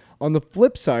state. On the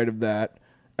flip side of that,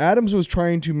 Adams was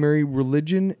trying to marry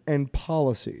religion and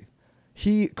policy.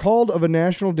 He called of a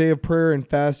national day of prayer and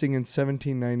fasting in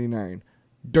 1799.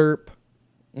 Derp.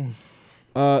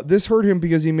 This hurt him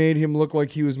because he made him look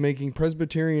like he was making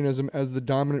Presbyterianism as the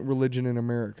dominant religion in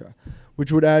America,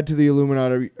 which would add to the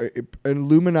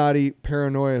Illuminati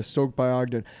paranoia stoked by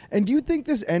Ogden. And do you think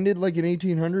this ended like in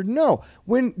 1800? No.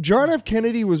 When John F.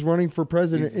 Kennedy was running for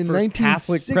president He's the in first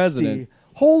Catholic 1960, president.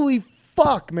 holy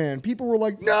fuck, man. People were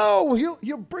like, no,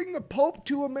 he'll bring the Pope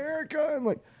to America. And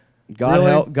like,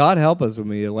 really? God help us when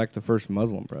we elect the first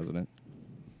Muslim president.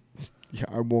 Yeah,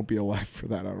 I won't be alive for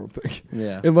that, I don't think.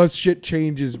 Yeah. Unless shit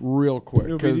changes real quick.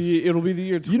 It'll 'cause be the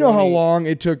year 20. you know how long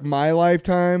it took my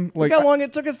lifetime? Look Like, how long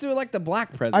it took us to elect the black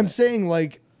president. I'm saying,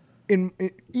 like,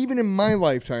 even in my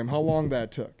lifetime, how long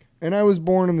that took. And I was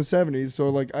born in the 70s, so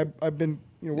like I've been,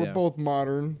 we're Yeah. both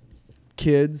modern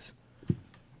kids.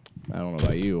 I don't know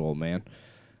about you, old man.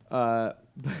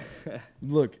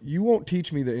 Look, you won't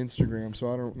teach me the Instagram,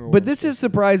 so I don't know. But this is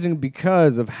surprising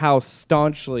because of how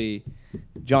staunchly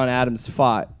John Adams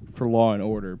fought for law and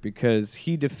order, because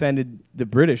he defended the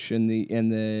British in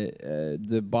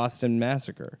the Boston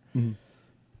Massacre,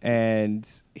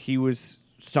 and he was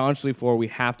staunchly for we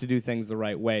have to do things the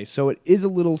right way. So it is a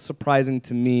little surprising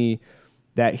to me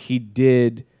that he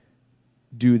did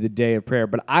do the day of prayer,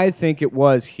 but I think he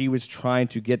was trying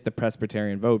to get the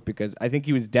Presbyterian vote, because I think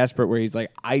he was desperate, where he's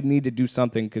like, I need to do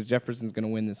something because Jefferson's going to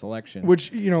win this election. Which,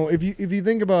 if you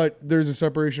think about, there's a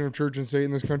separation of church and state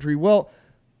in this country. Well,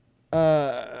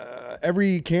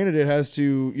 every candidate has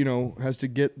to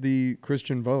get the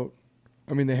Christian vote.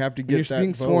 I mean, they have to When get you're that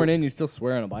being vote. sworn in, you still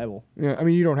swear on a Bible. Yeah, I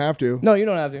mean, you don't have to. No, you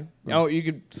don't have to. No, you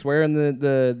could swear in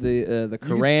the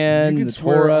Quran, you can the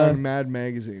swear Torah. on Mad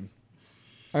Magazine.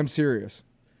 I'm serious.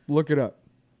 Look it up.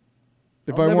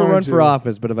 If I'll I never wanted run to, for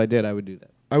office, but if I did, I would do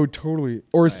that. I would totally.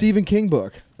 Or a Stephen King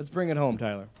book. Let's bring it home,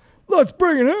 Tyler. Let's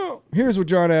bring it home. Here's what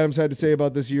John Adams had to say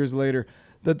about this years later: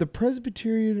 that the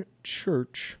Presbyterian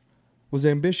Church was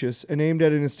ambitious and aimed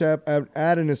at an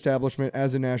establishment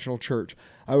as a national church.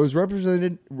 I was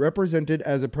represented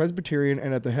as a Presbyterian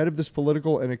and at the head of this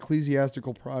political and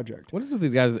ecclesiastical project. What is with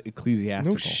these guys with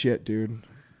ecclesiastical? No shit, dude.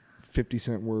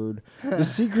 50-cent word. The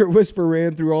secret whisper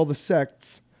ran through all the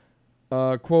sects.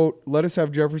 Quote, let us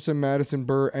have Jefferson, Madison,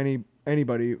 Burr,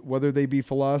 anybody, whether they be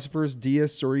philosophers,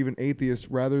 deists, or even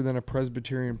atheists, rather than a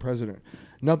Presbyterian president.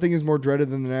 Nothing is more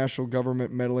dreaded than the national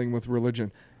government meddling with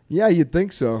religion. Yeah, you'd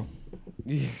think so.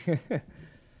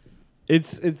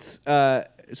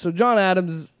 So John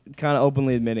Adams kind of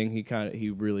openly admitting he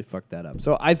really fucked that up.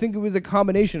 So I think it was a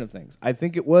combination of things. I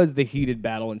think it was the heated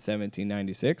battle in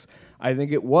 1796. I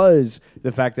think it was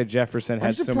the fact that Jefferson I'm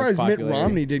had so much surprised Mitt popularity.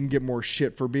 Romney didn't get more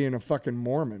shit for being a fucking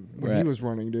Mormon when he Right. was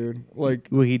running, dude. Like,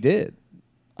 Well, he did.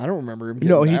 I don't remember him getting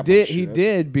No, he that did. much He shit.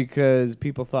 did because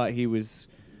people thought he was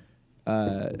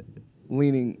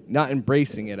not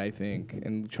embracing it, I think,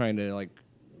 and trying to like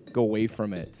go away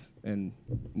from it and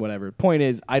whatever. Point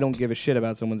is, I don't give a shit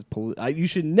about someone's. You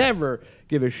should never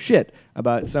give a shit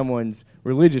about someone's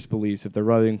religious beliefs if they're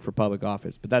running for public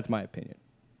office. But that's my opinion.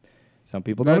 Some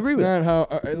people don't That's agree with it. not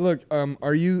how. Look,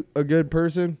 are you a good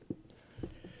person?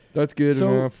 That's good So-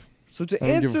 enough. So to I don't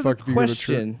give a answer the fuck if you go to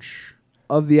question church.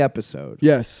 of the episode,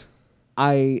 Yes.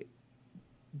 I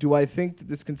think that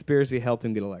this conspiracy helped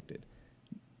him get elected.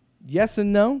 Yes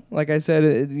and no. Like I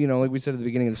said, like we said at the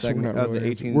beginning of the So we're segment not of really the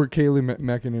answering. 18. We're Kaylee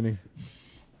McEnany.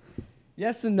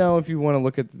 Yes and no if you want to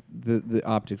look at the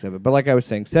optics of it. But like I was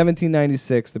saying,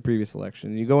 1796, the previous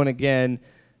election. You go in again.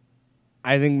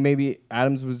 I think maybe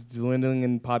Adams was dwindling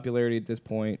in popularity at this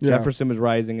point. Yeah. Jefferson was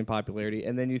rising in popularity.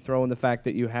 And then you throw in the fact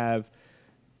that you have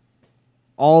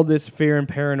all this fear and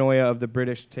paranoia of the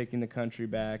British taking the country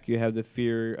back. You have the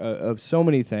fear of so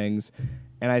many things.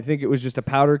 And I think it was just a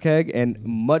powder keg. And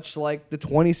much like the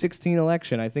 2016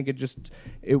 election, I think it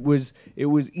was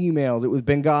emails, it was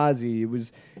Benghazi,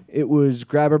 it was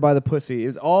grab her by the pussy. It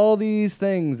was all these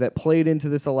things that played into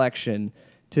this election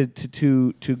to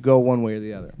go one way or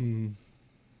the other,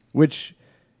 which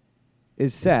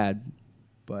is sad.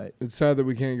 But It's sad that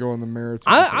we can't go on the merits.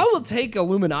 Of I will take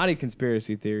Illuminati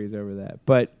conspiracy theories over that.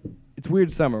 But it's weird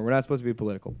summer. We're not supposed to be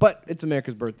political. But it's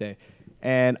America's birthday.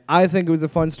 And I think it was a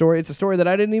fun story. It's a story that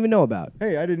I didn't even know about.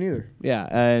 Hey, I didn't either. Yeah,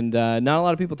 and not a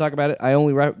lot of people talk about it. I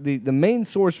only the main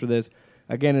source for this,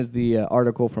 again, is the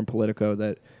article from Politico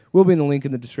that will be in the link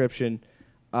in the description.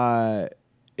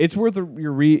 It's worth a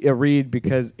read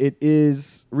because it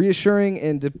is reassuring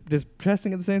and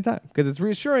depressing at the same time. Because it's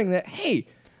reassuring that, hey,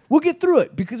 we'll get through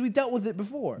it because we dealt with it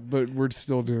before. But we're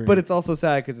still doing But it. it's also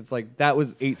sad because it's like, that was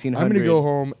 1800. I'm going to go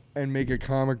home and make a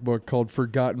comic book called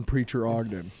Forgotten Preacher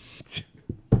Ogden.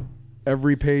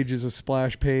 Every page is a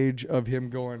splash page of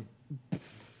him going,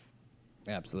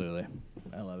 Absolutely.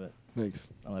 I love it. thanks.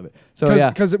 I love it. So, yeah.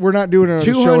 Because we're not doing it on the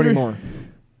show 200 anymore.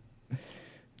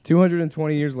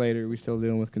 220 years later, we're still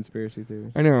dealing with conspiracy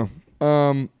theories. I know.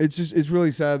 It's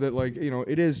really sad that like,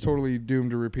 it is totally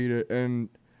doomed to repeat it. And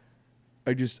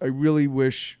I really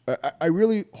wish, I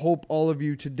really hope all of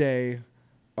you today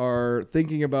are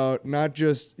thinking about not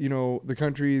just, the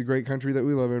country, the great country that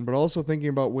we live in, but also thinking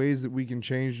about ways that we can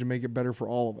change to make it better for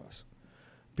all of us.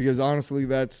 Because honestly,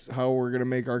 that's how we're going to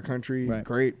make our country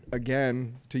great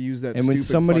again, to use that stupid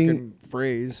fucking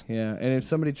phrase. Yeah, and if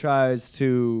somebody tries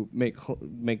to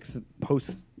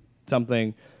post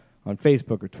something on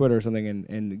Facebook or Twitter or something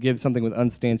and give something with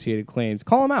unsubstantiated claims,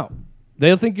 call them out.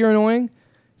 They'll think you're annoying.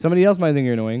 Somebody else might think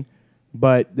you're annoying.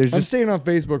 But I'm staying on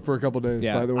Facebook for a couple days,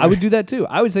 by the way. I would do that too.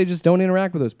 I would say just don't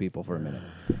interact with those people for a minute.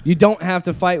 You don't have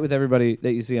to fight with everybody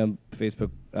that you see on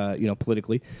Facebook,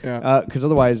 politically. Yeah. Because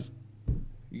otherwise,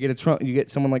 you get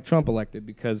someone like Trump elected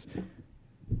because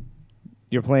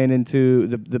you're playing into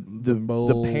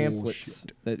the pamphlets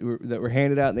that were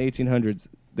handed out in the 1800s.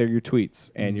 They're your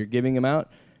tweets, and you're giving them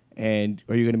out. And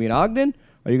are you going to be in Ogden?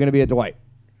 Or are you going to be at Dwight?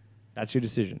 That's your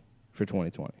decision for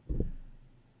 2020.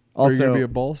 Also, are you going to be a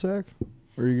ball sack,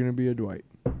 or are you going to be a Dwight?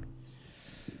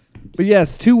 But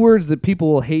yes, 2 words that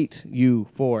people will hate you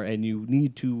for, and you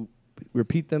need to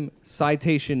repeat them.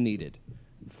 Citation needed.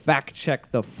 Fact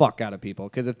check the fuck out of people,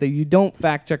 because if you don't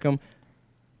fact check them,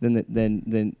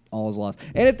 then all is lost.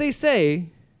 And if they say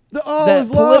that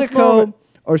Politico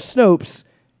or Snopes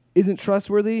isn't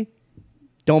trustworthy,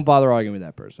 don't bother arguing with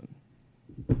that person.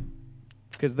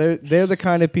 Because they're the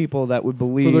kind of people that would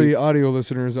believe... For the audio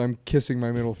listeners, I'm kissing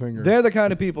my middle finger. They're the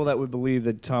kind of people that would believe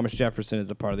that Thomas Jefferson is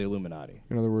a part of the Illuminati.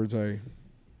 In other words, I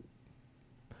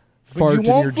fart in your general... But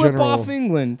you won't flip off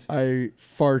England. I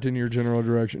fart in your general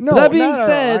direction. No, that being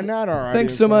said, not our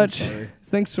thanks so much.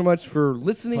 Thanks so much for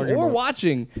listening or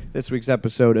watching this week's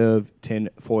episode of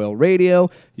Tinfoil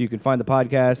Radio. You can find the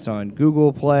podcast on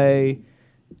Google Play,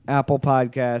 Apple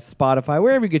Podcasts, Spotify,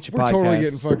 wherever you get your podcasts. We're totally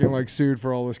getting fucking sued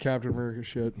for all this Captain America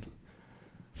shit.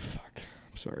 Fuck.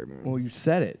 I'm sorry, man. Well, you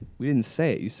said it. We didn't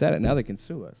say it. You said it. Now they can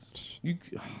sue us. Oh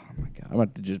my God. I'm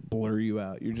about to just blur you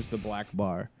out. You're just a black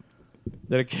bar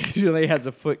that occasionally has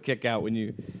a foot kick out when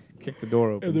you kick the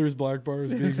door open. And there's black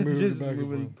bars being moved just back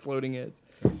moving, floating heads.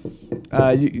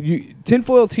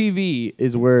 Tinfoil TV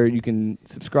is where you can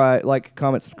subscribe,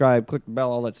 comment, subscribe, click the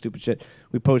bell, all that stupid shit.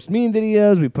 We post meme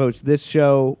videos. We post this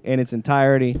show in its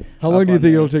entirety. How long do you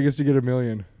think it'll take us to get 1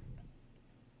 million?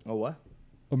 Oh, what?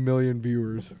 1 million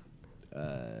viewers.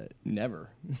 Never.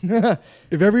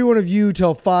 If every one of you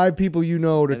tell 5 people you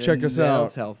know to check us out. They'll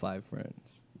tell 5 friends.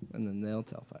 And then they'll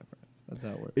tell 5 friends. That's how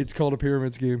it works. It's called a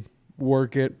pyramid scheme.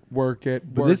 Work it.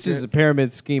 But this is a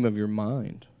pyramid scheme of your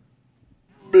mind.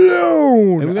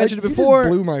 Blown. And we mentioned it before. You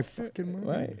just blew my fucking mind.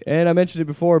 Right. And I mentioned it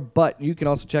before, but you can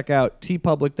also check out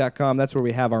tpublic.com. That's where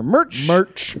we have our merch.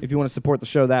 If you want to support the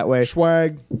show that way.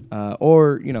 Swag.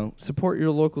 Or, support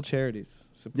your local charities.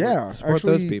 Support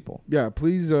those people. Yeah,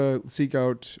 please seek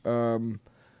out.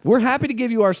 We're happy to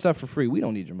give you our stuff for free. We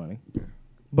don't need your money.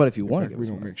 But if you want to give us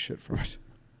we money. don't make shit for it.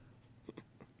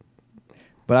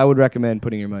 But I would recommend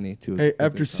putting your money to Hey,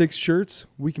 after 6 shirts,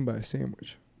 we can buy a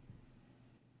sandwich.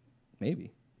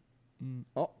 Maybe.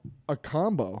 Oh, a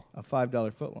combo. A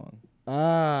 $5 footlong.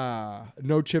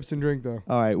 No chips and drink, though.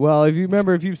 All right. Well, if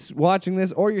you're watching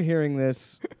this or you're hearing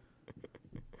this.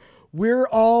 We're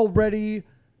already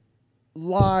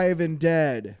live and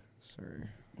dead. Sorry.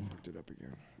 I fucked it up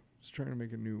again. I was trying to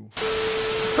make a new...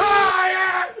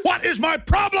 What is my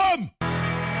problem?